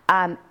 minutes,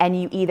 and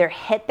you either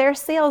hit their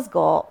sales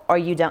goal or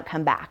you don't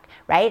come back,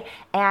 right?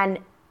 And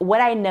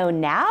what I know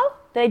now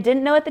that I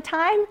didn't know at the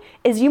time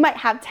is you might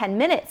have 10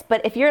 minutes,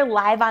 but if you're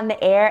live on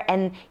the air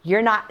and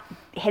you're not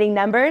hitting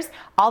numbers,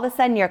 all of a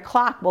sudden your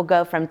clock will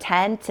go from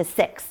 10 to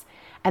 6.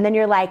 And then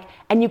you're like,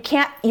 and you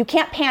can't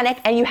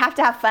panic, and you have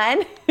to have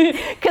fun,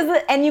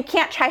 and you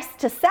can't try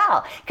to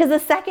sell, because the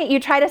second you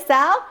try to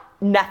sell,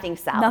 nothing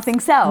sells. Nothing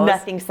sells.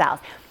 Nothing sells.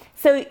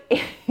 So,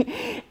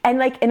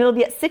 and it'll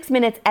be at 6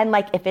 minutes, and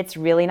like if it's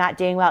really not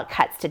doing well, it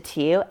cuts to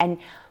 2. And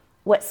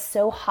what's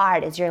so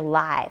hard is you're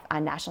live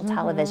on national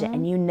television,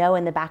 and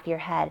in the back of your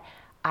head,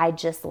 I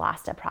just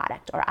lost a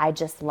product, or I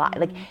just lost,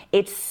 like,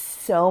 it's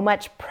so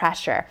much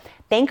pressure.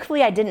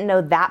 Thankfully, I didn't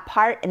know that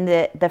part in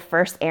the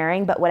first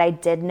airing, but what I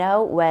did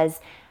know was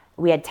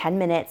we had 10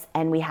 minutes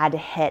and we had to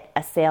hit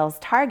a sales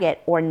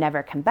target or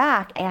never come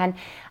back. And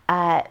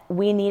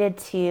we needed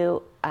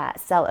to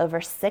sell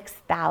over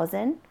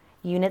 6,000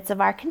 units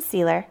of our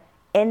concealer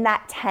in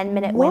that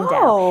 10-minute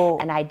window.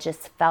 And I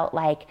just felt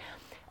like,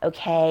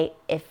 okay,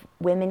 if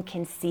women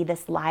can see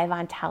this live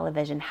on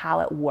television, how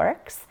it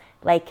works,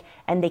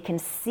 and they can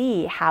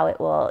see how it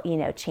will,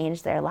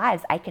 change their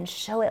lives, I can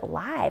show it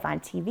live on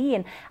TV.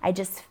 And I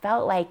just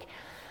felt like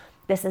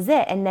this is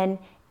it. And then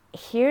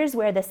here's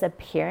where this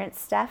appearance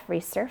stuff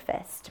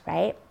resurfaced,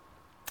 right?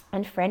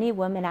 And for any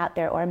woman out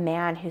there or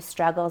man who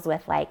struggles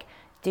with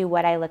do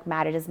what I look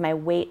matter? Does my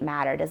weight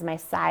matter? Does my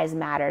size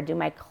matter? Do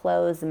my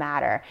clothes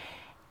matter?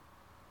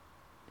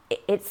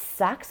 It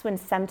sucks when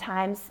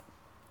sometimes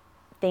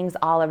things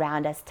all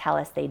around us tell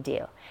us they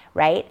do,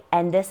 right?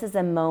 And this is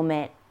a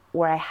moment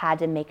where I had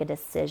to make a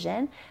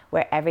decision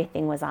where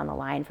everything was on the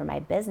line for my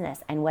business.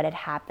 And what had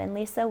happened,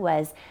 Lisa,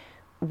 was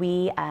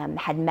we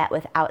had met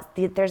with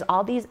there's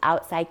all these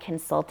outside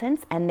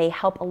consultants, and they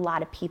help a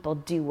lot of people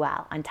do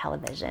well on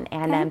television.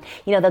 And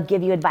they'll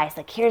give you advice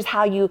like, here's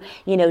how you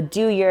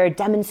do your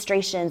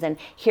demonstrations, and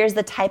here's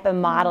the type of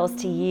models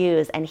to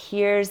use, and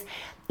here's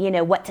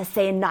what to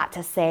say and not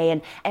to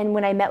say. And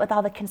when I met with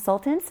all the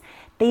consultants,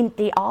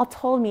 they all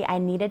told me I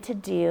needed to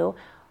do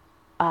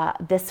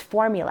this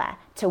formula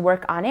to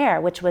work on air,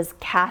 which was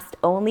cast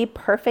only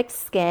perfect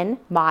skin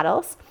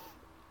models,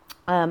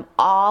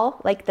 all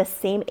like the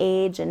same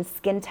age and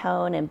skin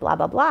tone and blah,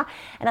 blah, blah.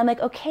 And I'm like,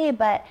 okay,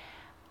 but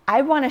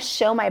I want to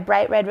show my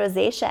bright red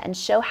rosacea and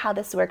show how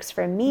this works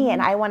for me.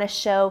 And I want to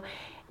show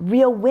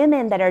real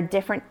women that are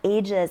different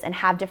ages and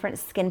have different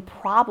skin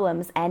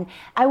problems. And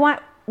I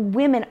want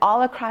women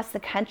all across the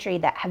country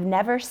that have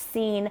never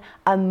seen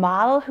a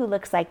model who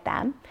looks like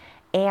them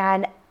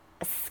and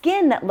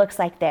skin that looks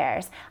like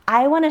theirs.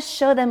 I want to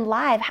show them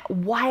live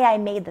why I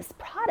made this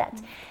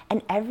product.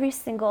 And every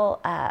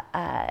single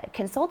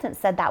consultant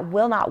said that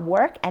will not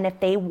work. And if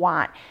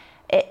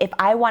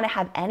I want to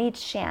have any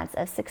chance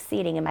of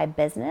succeeding in my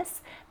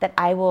business, that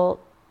I will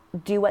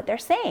do what they're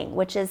saying,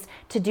 which is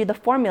to do the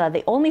formula,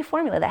 the only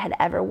formula that had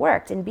ever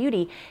worked in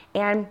beauty.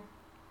 And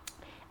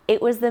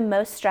it was the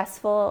most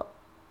stressful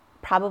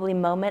probably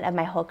moment of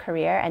my whole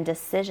career and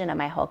decision of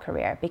my whole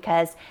career,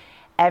 because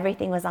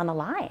everything was on the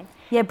line.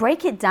 Yeah,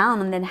 break it down,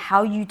 and then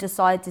how you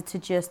decided to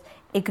just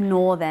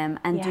ignore them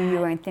and do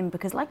your own thing,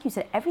 because like you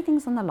said,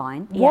 everything's on the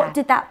line. What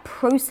did that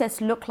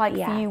process look like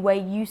for you, where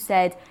you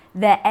said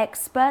they're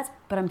experts,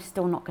 but I'm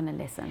still not going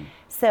to listen?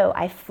 So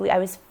I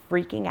was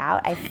freaking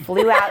out. I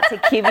flew out to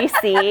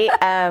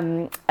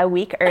QVC a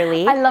week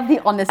early. I love the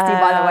honesty,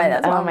 by the way.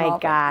 That's oh my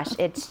gosh.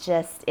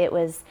 It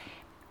was,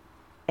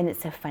 and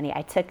it's so funny.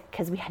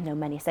 Because we had no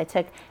money, so I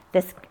took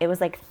this, it was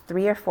like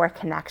 3 or 4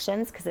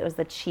 connections, because it was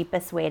the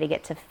cheapest way to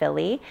get to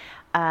Philly.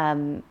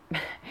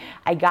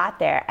 I got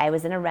there, I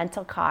was in a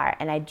rental car,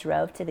 and I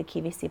drove to the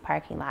QVC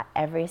parking lot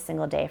every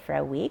single day for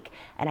a week,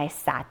 and I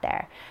sat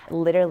there,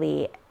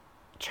 literally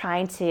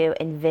trying to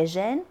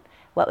envision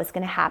what was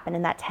going to happen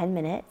in that 10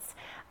 minutes,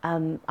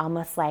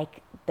 almost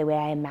like the way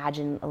I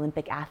imagine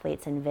Olympic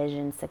athletes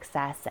envision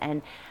success.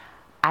 And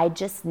I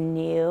just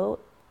knew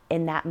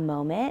in that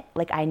moment,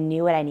 like I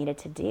knew what I needed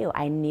to do.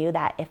 I knew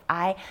that if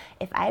I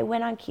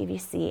went on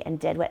QVC and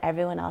did what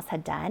everyone else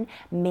had done,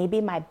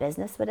 maybe my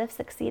business would have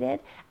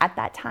succeeded at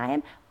that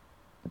time.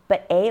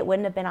 But it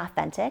wouldn't have been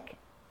authentic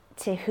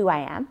to who I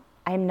am.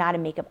 I'm not a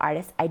makeup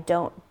artist. I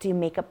don't do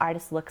makeup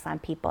artist looks on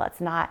people.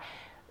 It's not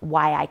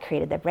why I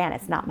created the brand.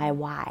 It's not my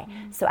why.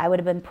 So I would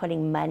have been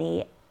putting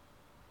money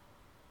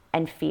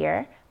and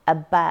fear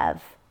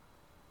above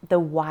the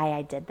why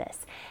I did this.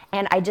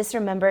 And I just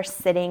remember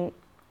sitting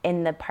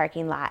in the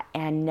parking lot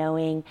and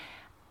knowing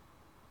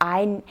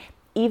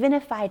even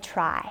if I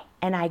try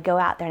and I go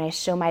out there and I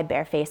show my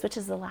bare face, which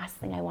is the last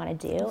thing I want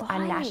to do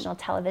on national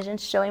television,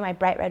 showing my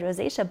bright red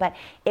rosacea, but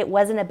it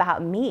wasn't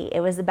about me.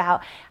 It was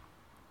about,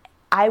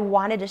 I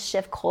wanted to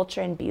shift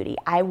culture and beauty.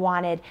 I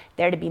wanted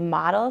there to be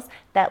models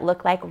that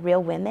look like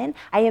real women.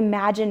 I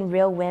imagine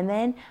real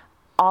women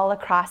all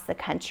across the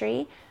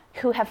country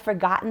who have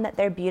forgotten that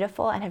they're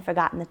beautiful and have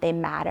forgotten that they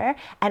matter.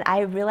 And I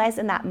realized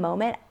in that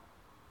moment,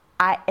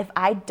 if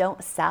I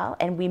don't sell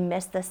and we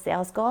miss the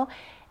sales goal,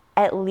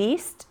 at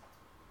least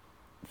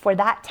for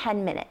that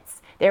 10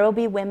 minutes, there will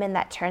be women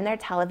that turn their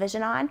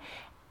television on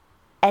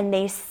and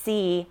they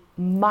see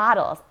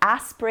models,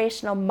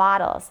 aspirational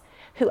models,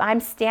 who I'm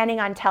standing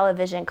on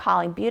television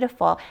calling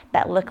beautiful,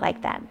 that look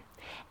like them.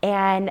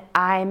 And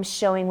I'm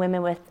showing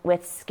women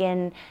with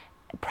skin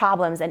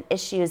problems and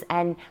issues,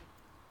 and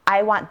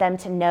I want them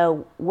to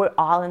know we're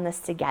all in this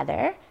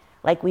together,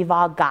 like we've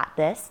all got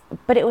this.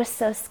 But it was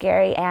so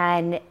scary,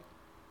 and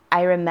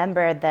I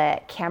remember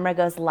the camera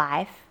goes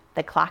live,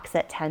 the clock's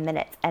at 10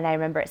 minutes, and I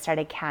remember it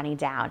started counting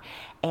down.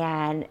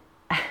 And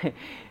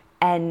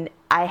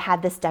I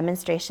had this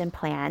demonstration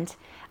planned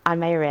on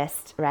my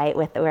wrist, right,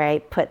 where I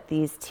put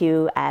these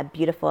 2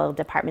 beautiful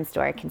department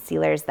store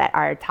concealers that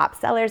are top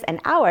sellers and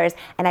ours,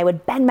 and I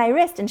would bend my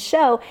wrist and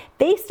show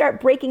they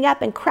start breaking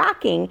up and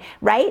cracking,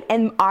 right,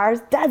 and ours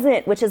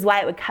doesn't, which is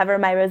why it would cover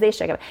my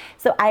rosacea.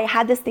 So I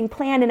had this thing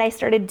planned, and I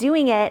started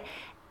doing it,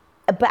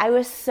 but I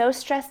was so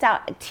stressed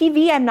out.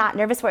 TV, I'm not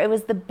nervous for. It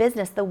was the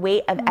business, the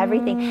weight of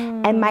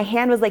everything, and my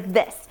hand was like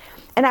this.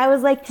 And I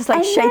was like, just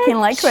like shaking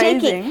like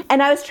crazy.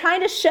 And I was trying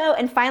to show,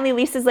 and finally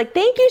Lisa's like,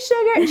 thank you,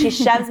 sugar. And she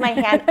shoves my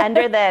hand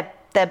under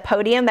the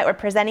podium that we're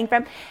presenting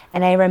from.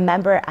 And I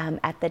remember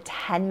at the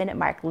 10-minute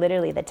mark,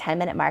 literally the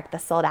 10-minute mark, the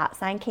sold out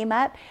sign came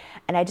up.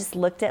 And I just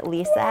looked at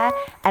Lisa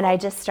and I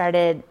just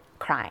started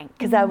crying.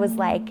 Because I was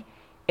like,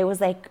 it was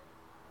like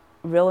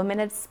real women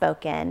had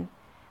spoken.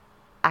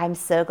 I'm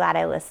so glad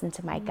I listened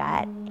to my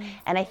gut.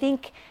 And I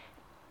think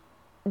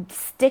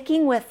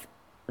sticking with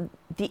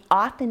the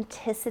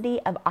authenticity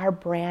of our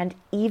brand,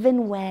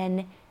 even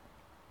when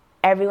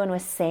everyone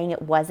was saying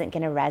it wasn't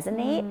going to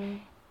resonate,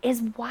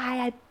 is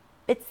why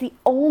it's the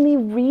only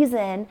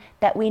reason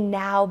that we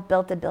now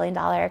built a $1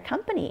 billion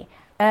company.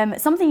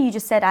 Something you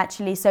just said,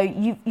 actually, so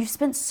you've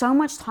spent so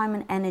much time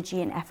and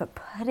energy and effort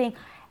putting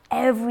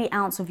every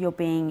ounce of your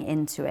being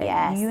into it.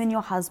 Yes. You and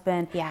your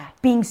husband Yeah.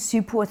 being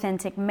super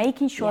authentic,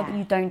 making sure that Yeah.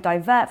 you don't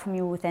divert from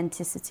your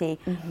authenticity,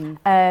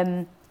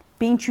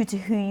 being true to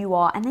who you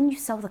are, and then you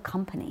sell the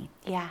company.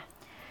 Yeah.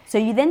 So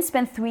you then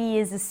spend 3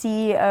 years as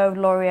CEO of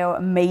L'Oreal,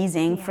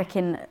 amazing, Yeah.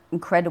 freaking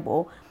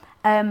incredible.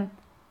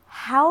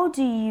 How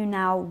do you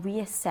now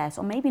reassess,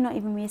 or maybe not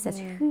even reassess,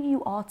 who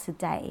you are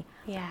today?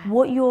 Yeah.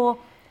 What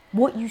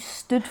you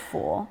stood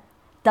for?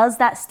 Does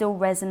that still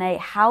resonate?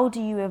 How do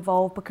you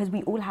evolve? Because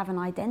we all have an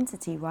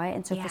identity, right?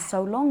 And so Yeah. for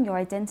so long, your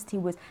identity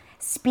was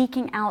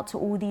speaking out to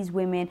all these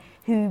women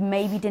who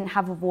maybe didn't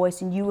have a voice,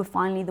 and you were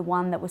finally the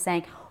one that was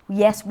saying,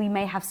 yes, we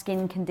may have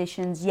skin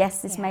conditions.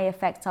 Yes, this Yeah. may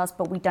affect us,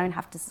 but we don't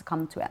have to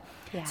succumb to it.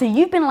 Yeah. So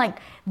you've been like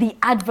the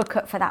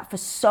advocate for that for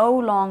so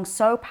long,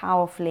 so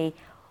powerfully.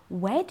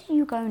 Where do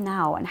you go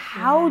now, and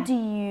how Yeah. do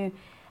you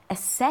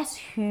assess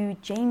who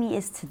Jamie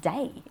is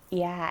today?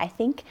 Yeah, I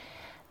think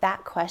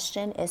that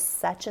question is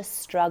such a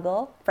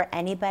struggle for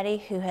anybody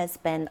who has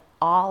been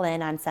all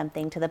in on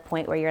something to the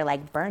point where you're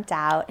like burnt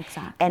out.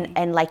 Exactly.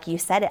 And like you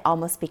said, it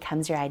almost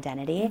becomes your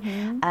identity.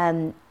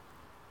 And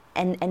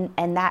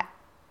that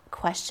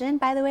question,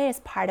 by the way,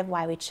 is part of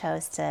why we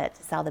chose to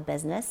sell the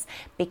business,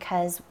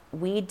 because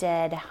we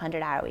did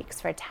 100-hour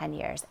weeks for 10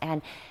 years,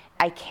 and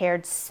I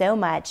cared so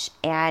much,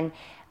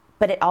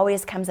 but it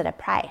always comes at a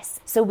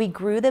price. So we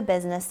grew the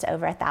business to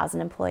over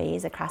 1,000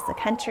 employees across the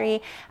country,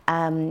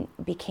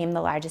 became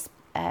the largest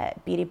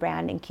beauty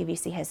brand in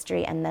QVC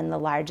history, and then the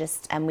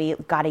largest, and we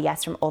got a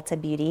yes from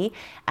Ulta Beauty,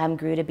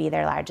 grew to be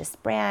their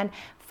largest brand,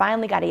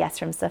 finally got a yes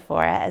from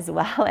Sephora as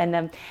well,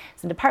 and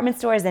some department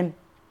stores, and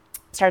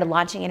started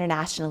launching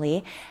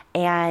internationally.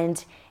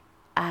 And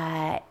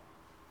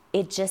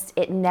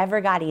it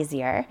never got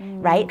easier,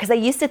 right? Because I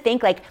used to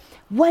think like,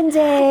 one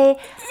day,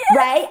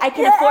 right, I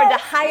can afford to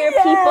hire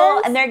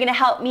people and they're gonna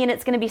help me and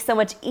it's gonna be so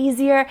much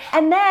easier.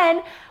 And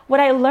then what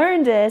I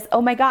learned is,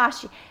 oh my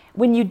gosh,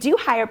 when you do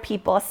hire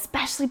people,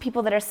 especially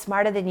people that are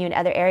smarter than you in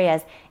other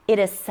areas, it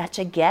is such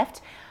a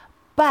gift.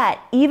 But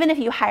even if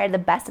you hire the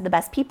best of the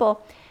best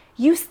people,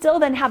 you still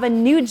then have a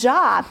new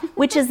job,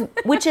 which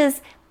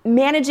is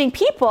managing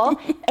people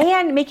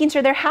and making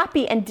sure they're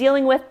happy and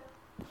dealing with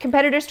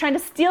competitors trying to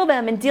steal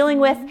them and dealing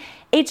with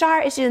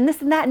HR issues and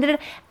this and that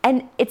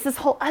and it's this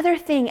whole other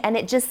thing, and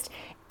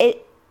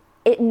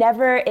it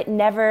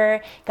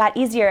never got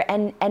easier.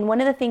 And one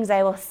of the things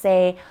I will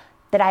say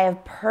that I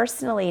have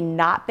personally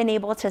not been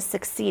able to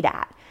succeed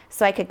at,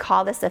 so I could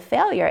call this a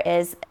failure,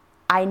 is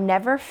I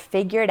never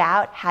figured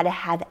out how to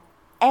have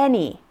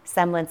any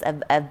semblance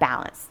of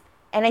balance.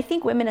 And I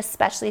think women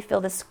especially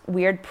feel this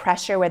weird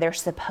pressure where they're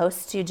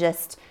supposed to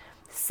just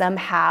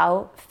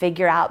somehow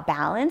figure out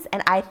balance,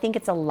 and I think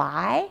it's a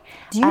lie.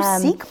 Do you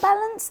seek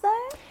balance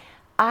though?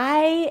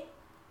 I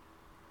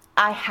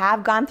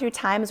have gone through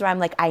times where I'm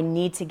like, I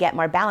need to get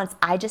more balance.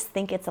 I just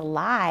think it's a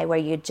lie where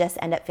you just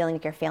end up feeling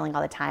like you're failing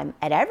all the time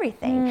at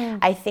everything.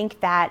 I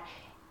think that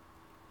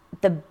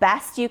the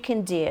best you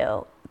can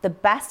do, the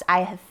best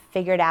I have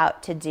figured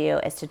out to do,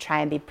 is to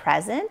try and be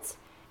present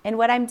in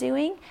what I'm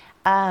doing,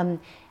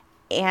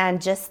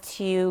 and just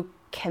to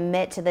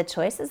commit to the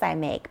choices I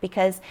make,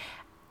 because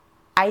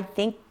I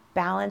think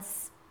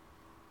balance,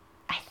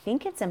 I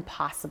think it's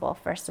impossible,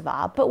 first of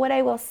all. But what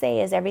I will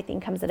say is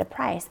everything comes at a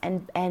price.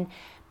 And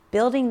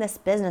building this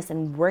business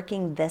and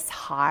working this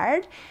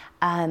hard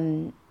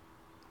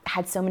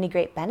had so many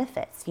great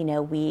benefits. You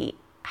know, we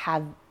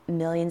have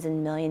millions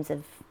and millions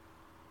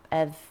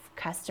of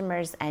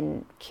customers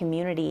and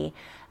community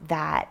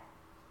that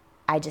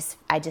I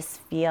just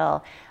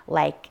feel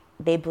like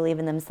they believe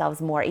in themselves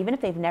more, even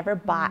if they've never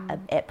bought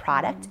a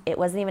product. It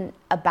wasn't even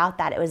about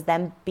that. It was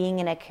them being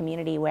in a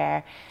community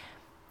where,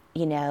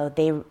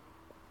 they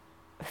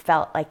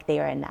felt like they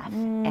were enough.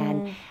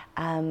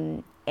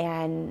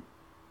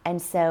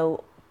 And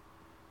so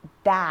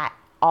that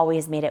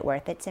always made it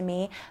worth it to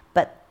me.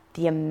 But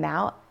the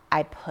amount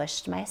I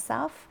pushed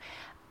myself,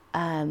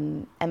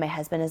 and my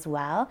husband as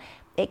well,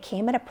 it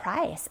came at a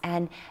price.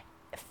 And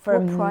for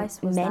What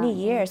price was many that?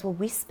 years, well,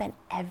 we spent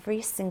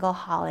every single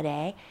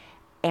holiday,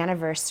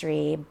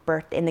 anniversary,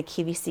 birth in the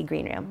QVC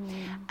green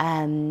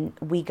room.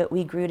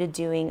 We grew to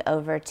doing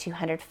over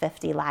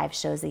 250 live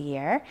shows a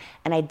year,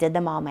 and I did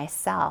them all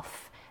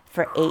myself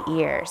for 8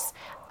 years.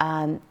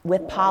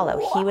 With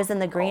Paulo, he was in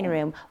the green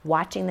room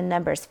watching the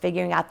numbers,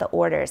 figuring out the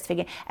orders,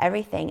 figuring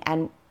everything.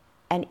 And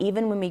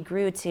even when we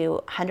grew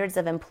to hundreds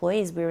of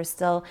employees, we were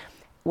still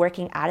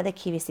working out of the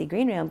QVC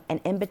green room and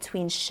in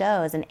between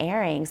shows and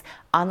airings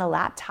on the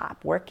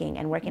laptop, working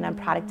on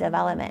product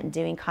development and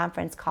doing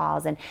conference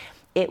calls. And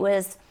it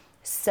was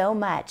so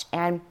much.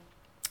 And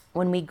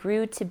when we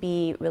grew to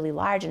be really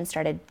large and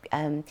started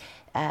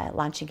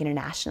launching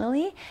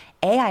internationally,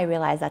 I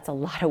realized that's a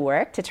lot of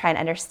work to try and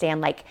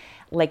understand like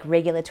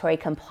regulatory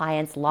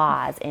compliance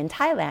laws in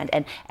Thailand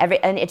and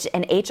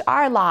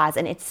HR laws,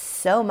 and it's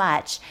so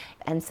much.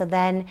 And so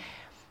then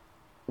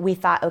we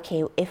thought,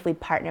 okay, if we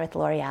partner with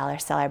L'Oreal or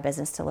sell our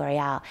business to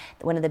L'Oreal,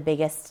 one of the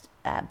biggest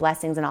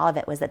blessings in all of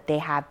it was that they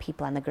have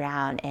people on the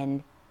ground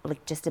in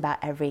like just about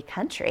every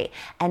country.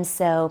 And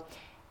so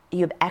you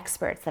have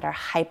experts that are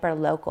hyper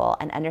local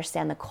and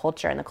understand the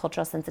culture and the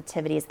cultural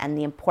sensitivities and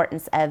the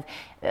importance of,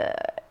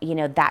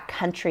 that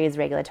country's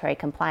regulatory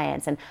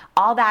compliance and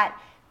all that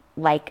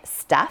like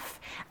stuff,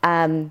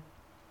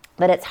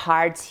 that it's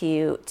hard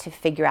to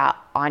figure out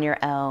on your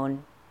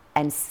own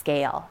and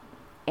scale.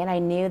 And I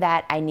knew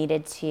that I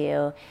needed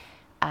to,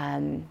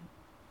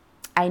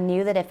 I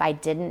knew that if I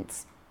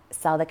didn't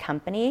sell the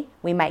company,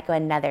 we might go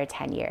another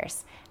 10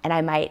 years and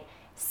I might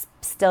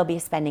still be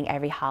spending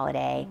every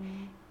holiday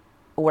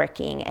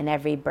working and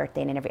every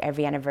birthday and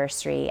every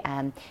anniversary.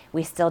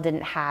 We still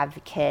didn't have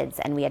kids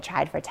and we had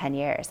tried for 10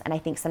 years. And I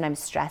think sometimes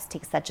stress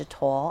takes such a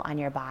toll on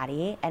your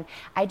body. And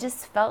I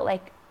just felt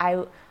like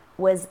I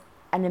was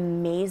an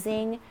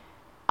amazing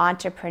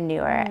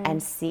entrepreneur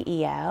and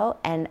CEO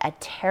and a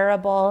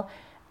terrible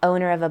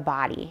owner of a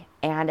body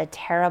and a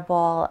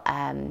terrible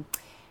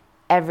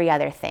every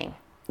other thing,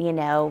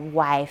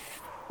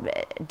 wife,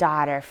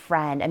 daughter,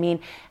 friend. I mean,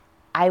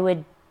 I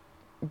would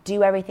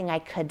do everything I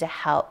could to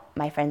help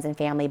my friends and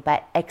family,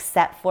 but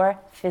except for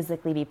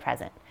physically be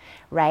present,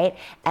 right?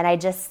 And I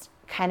just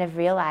kind of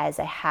realized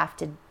I have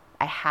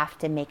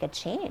to make a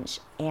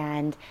change.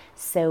 And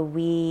so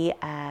we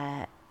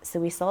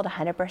sold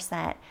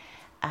 100%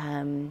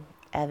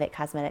 of IT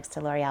Cosmetics to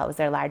L'Oreal. It was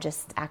their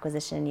largest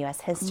acquisition in U.S.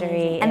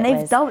 history. And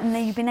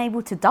you've been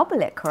able to double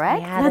it,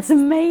 correct? Yeah, that's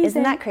amazing.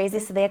 Isn't that crazy?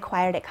 So they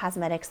acquired IT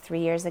Cosmetics 3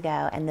 years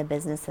ago, and the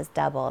business has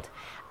doubled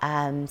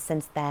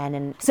since then.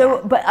 And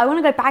but I want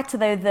to go back to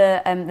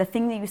the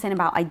thing that you were saying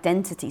about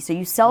identity. So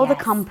you sell the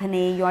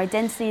company. Your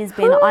identity has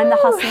been, I'm the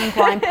hustle and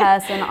grind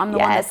person. I'm the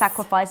one that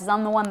sacrifices.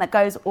 I'm the one that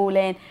goes all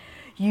in.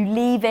 You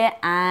leave it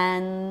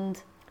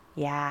and...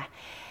 Yeah.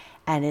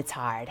 And it's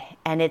hard,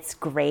 and it's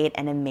great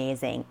and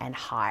amazing and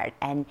hard.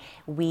 And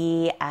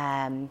we,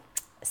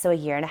 so a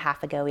year and a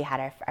half ago, we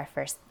had our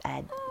first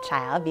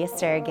child via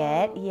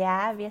surrogate.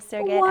 Yeah, via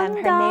surrogate.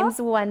 Her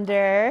name's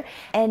Wonder.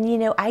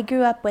 And, I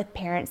grew up with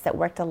parents that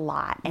worked a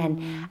lot.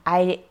 And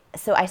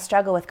so I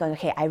struggle with going,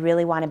 okay, I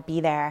really want to be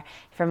there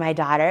for my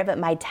daughter, but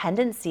my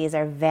tendencies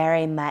are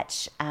very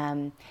much,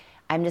 I'm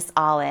just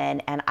all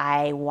in, and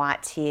I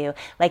want to,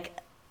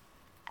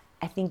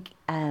 I think,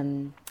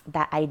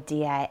 that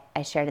idea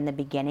I shared in the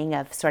beginning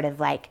of sort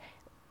of like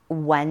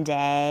one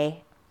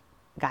day,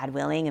 God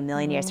willing, a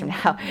million years from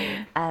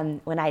now,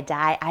 when I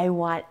die, I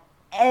want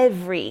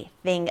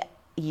everything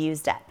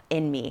used up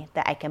in me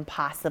that I can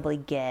possibly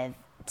give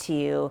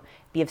to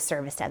be of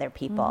service to other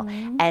people.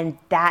 And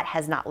that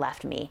has not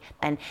left me.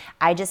 And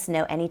I just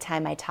know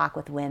anytime I talk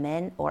with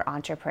women or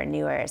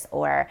entrepreneurs,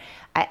 or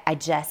I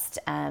just...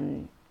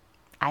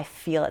 I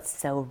feel it's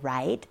so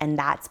right, and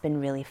that's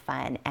been really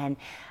fun. And,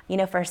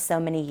 for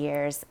so many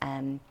years,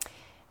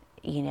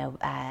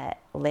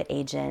 lit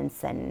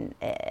agents and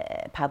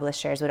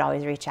publishers would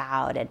always reach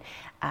out. And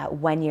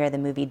one year the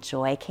movie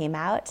Joy came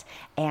out,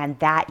 and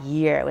that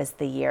year was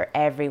the year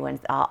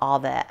all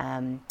the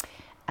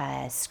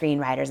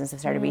screenwriters and stuff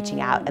started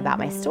reaching out about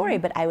my story.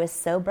 But I was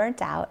so burnt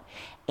out,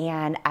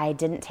 and I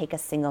didn't take a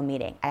single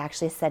meeting. I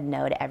actually said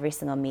no to every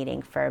single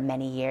meeting for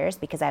many years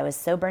because I was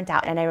so burnt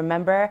out. And I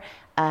remember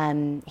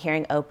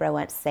hearing Oprah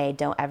once say,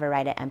 don't ever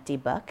write an empty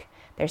book.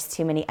 There's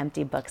too many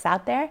empty books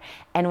out there.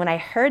 And when I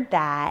heard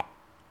that,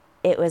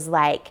 it was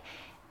like,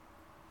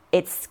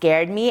 it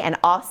scared me and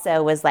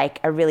also was like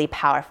a really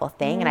powerful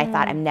thing. And I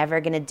thought, I'm never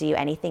going to do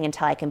anything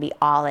until I can be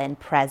all in,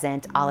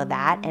 present, all of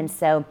that. And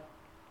so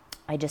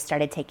I just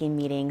started taking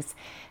meetings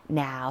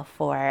now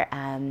for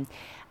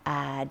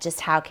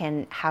just how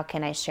can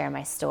I share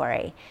my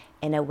story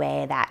in a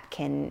way that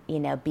can,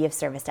 be of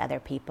service to other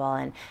people.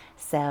 And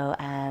so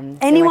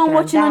anyone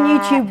watching on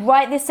YouTube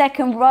right this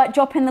second,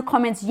 drop in the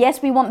comments,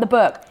 yes, we want the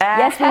book.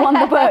 Yes, we want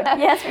the book.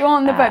 Yes, we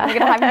want the book. We're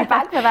going to have you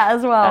back for that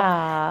as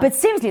well. But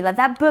seriously, like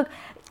that book,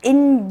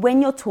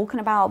 when you're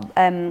talking about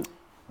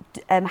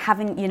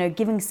having,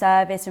 giving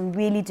service and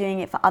really doing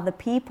it for other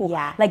people,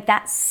 like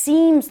that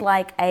seems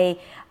like a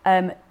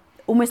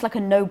almost like a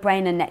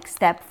no-brainer next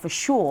step for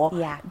sure.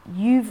 Yeah.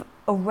 You've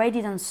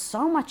already done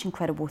so much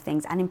incredible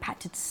things and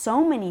impacted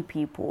so many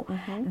people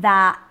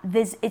that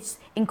it's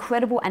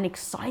incredible and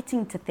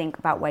exciting to think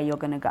about where you're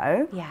going to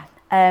go. Yeah.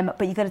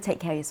 But you've got to take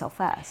care of yourself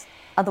first.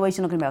 Otherwise,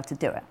 you're not going to be able to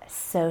do it.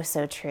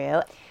 So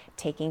true.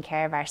 Taking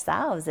care of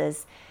ourselves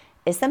is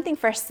something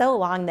for so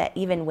long that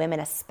even women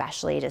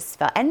especially just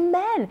felt, and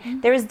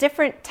men, there was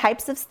different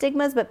types of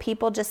stigmas, but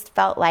people just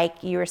felt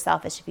like you were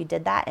selfish if you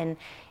did that. And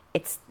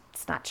it's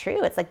not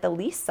true. It's like the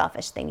least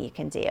selfish thing you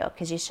can do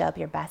because you show up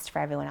your best for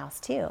everyone else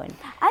too. And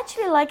I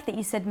actually like that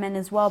you said men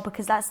as well,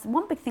 because that's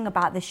one big thing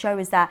about the show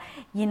is that,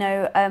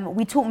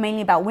 we talk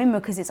mainly about women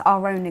because it's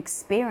our own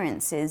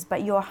experiences,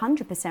 but you're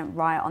 100%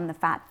 right on the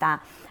fact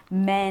that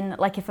men,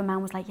 like if a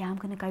man was like, yeah, I'm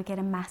going to go get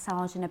a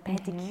massage and a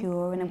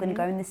pedicure and I'm going to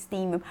go in the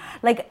steam room,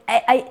 like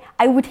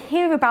I would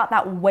hear about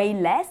that way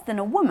less than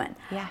a woman.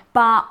 Yeah.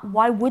 But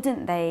why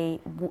wouldn't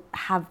they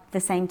have the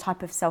same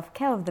type of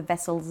self-care of the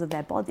vessels of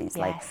their bodies? Yes.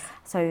 Like,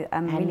 so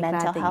I'm and really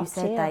mental glad that you health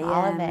said too, that.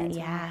 all of it.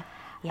 Yeah.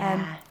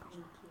 Yeah.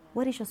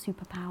 What is your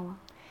superpower?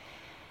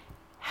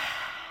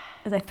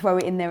 as I throw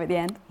it in there at the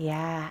end.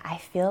 Yeah, I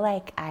feel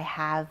like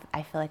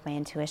my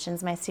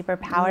intuition's my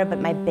superpower, but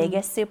my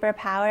biggest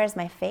superpower is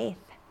my faith.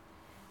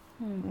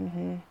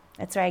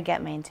 That's where I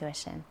get my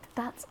intuition.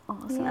 That's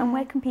awesome. And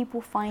where can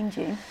people find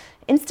you?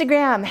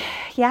 Instagram,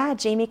 yeah,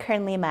 Jamie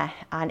Kern Lima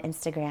on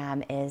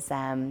Instagram is,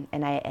 and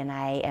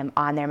I am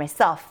on there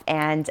myself,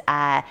 and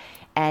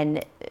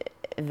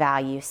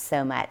value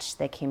so much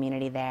the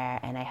community there,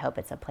 and I hope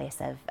it's a place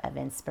of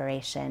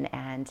inspiration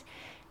and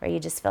where you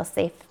just feel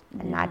safe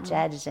and not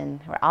judged,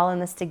 and we're all in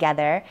this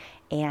together,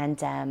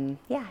 and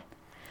yeah.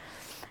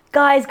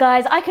 Guys,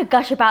 I could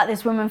gush about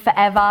this woman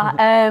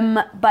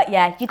forever. But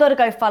yeah, you got to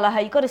go follow her.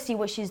 You got to see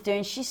what she's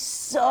doing. She's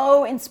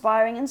so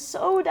inspiring and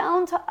so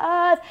down to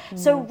earth.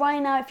 So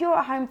right now, if you're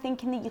at home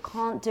thinking that you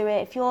can't do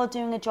it, if you're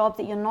doing a job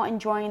that you're not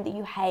enjoying, that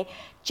you hate,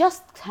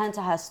 just turn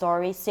to her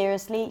story.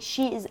 Seriously,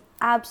 she is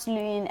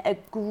absolutely a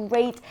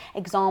great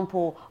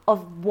example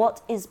of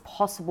what is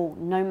possible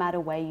no matter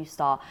where you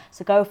start.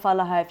 So go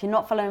follow her. If you're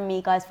not following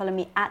me, guys, follow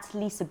me at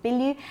Lisa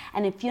Bilyeu.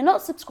 And if you're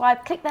not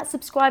subscribed, click that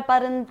subscribe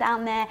button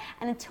down there.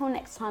 And until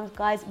next time,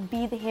 guys,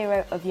 be the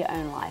hero of your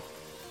own life.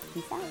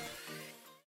 Peace out.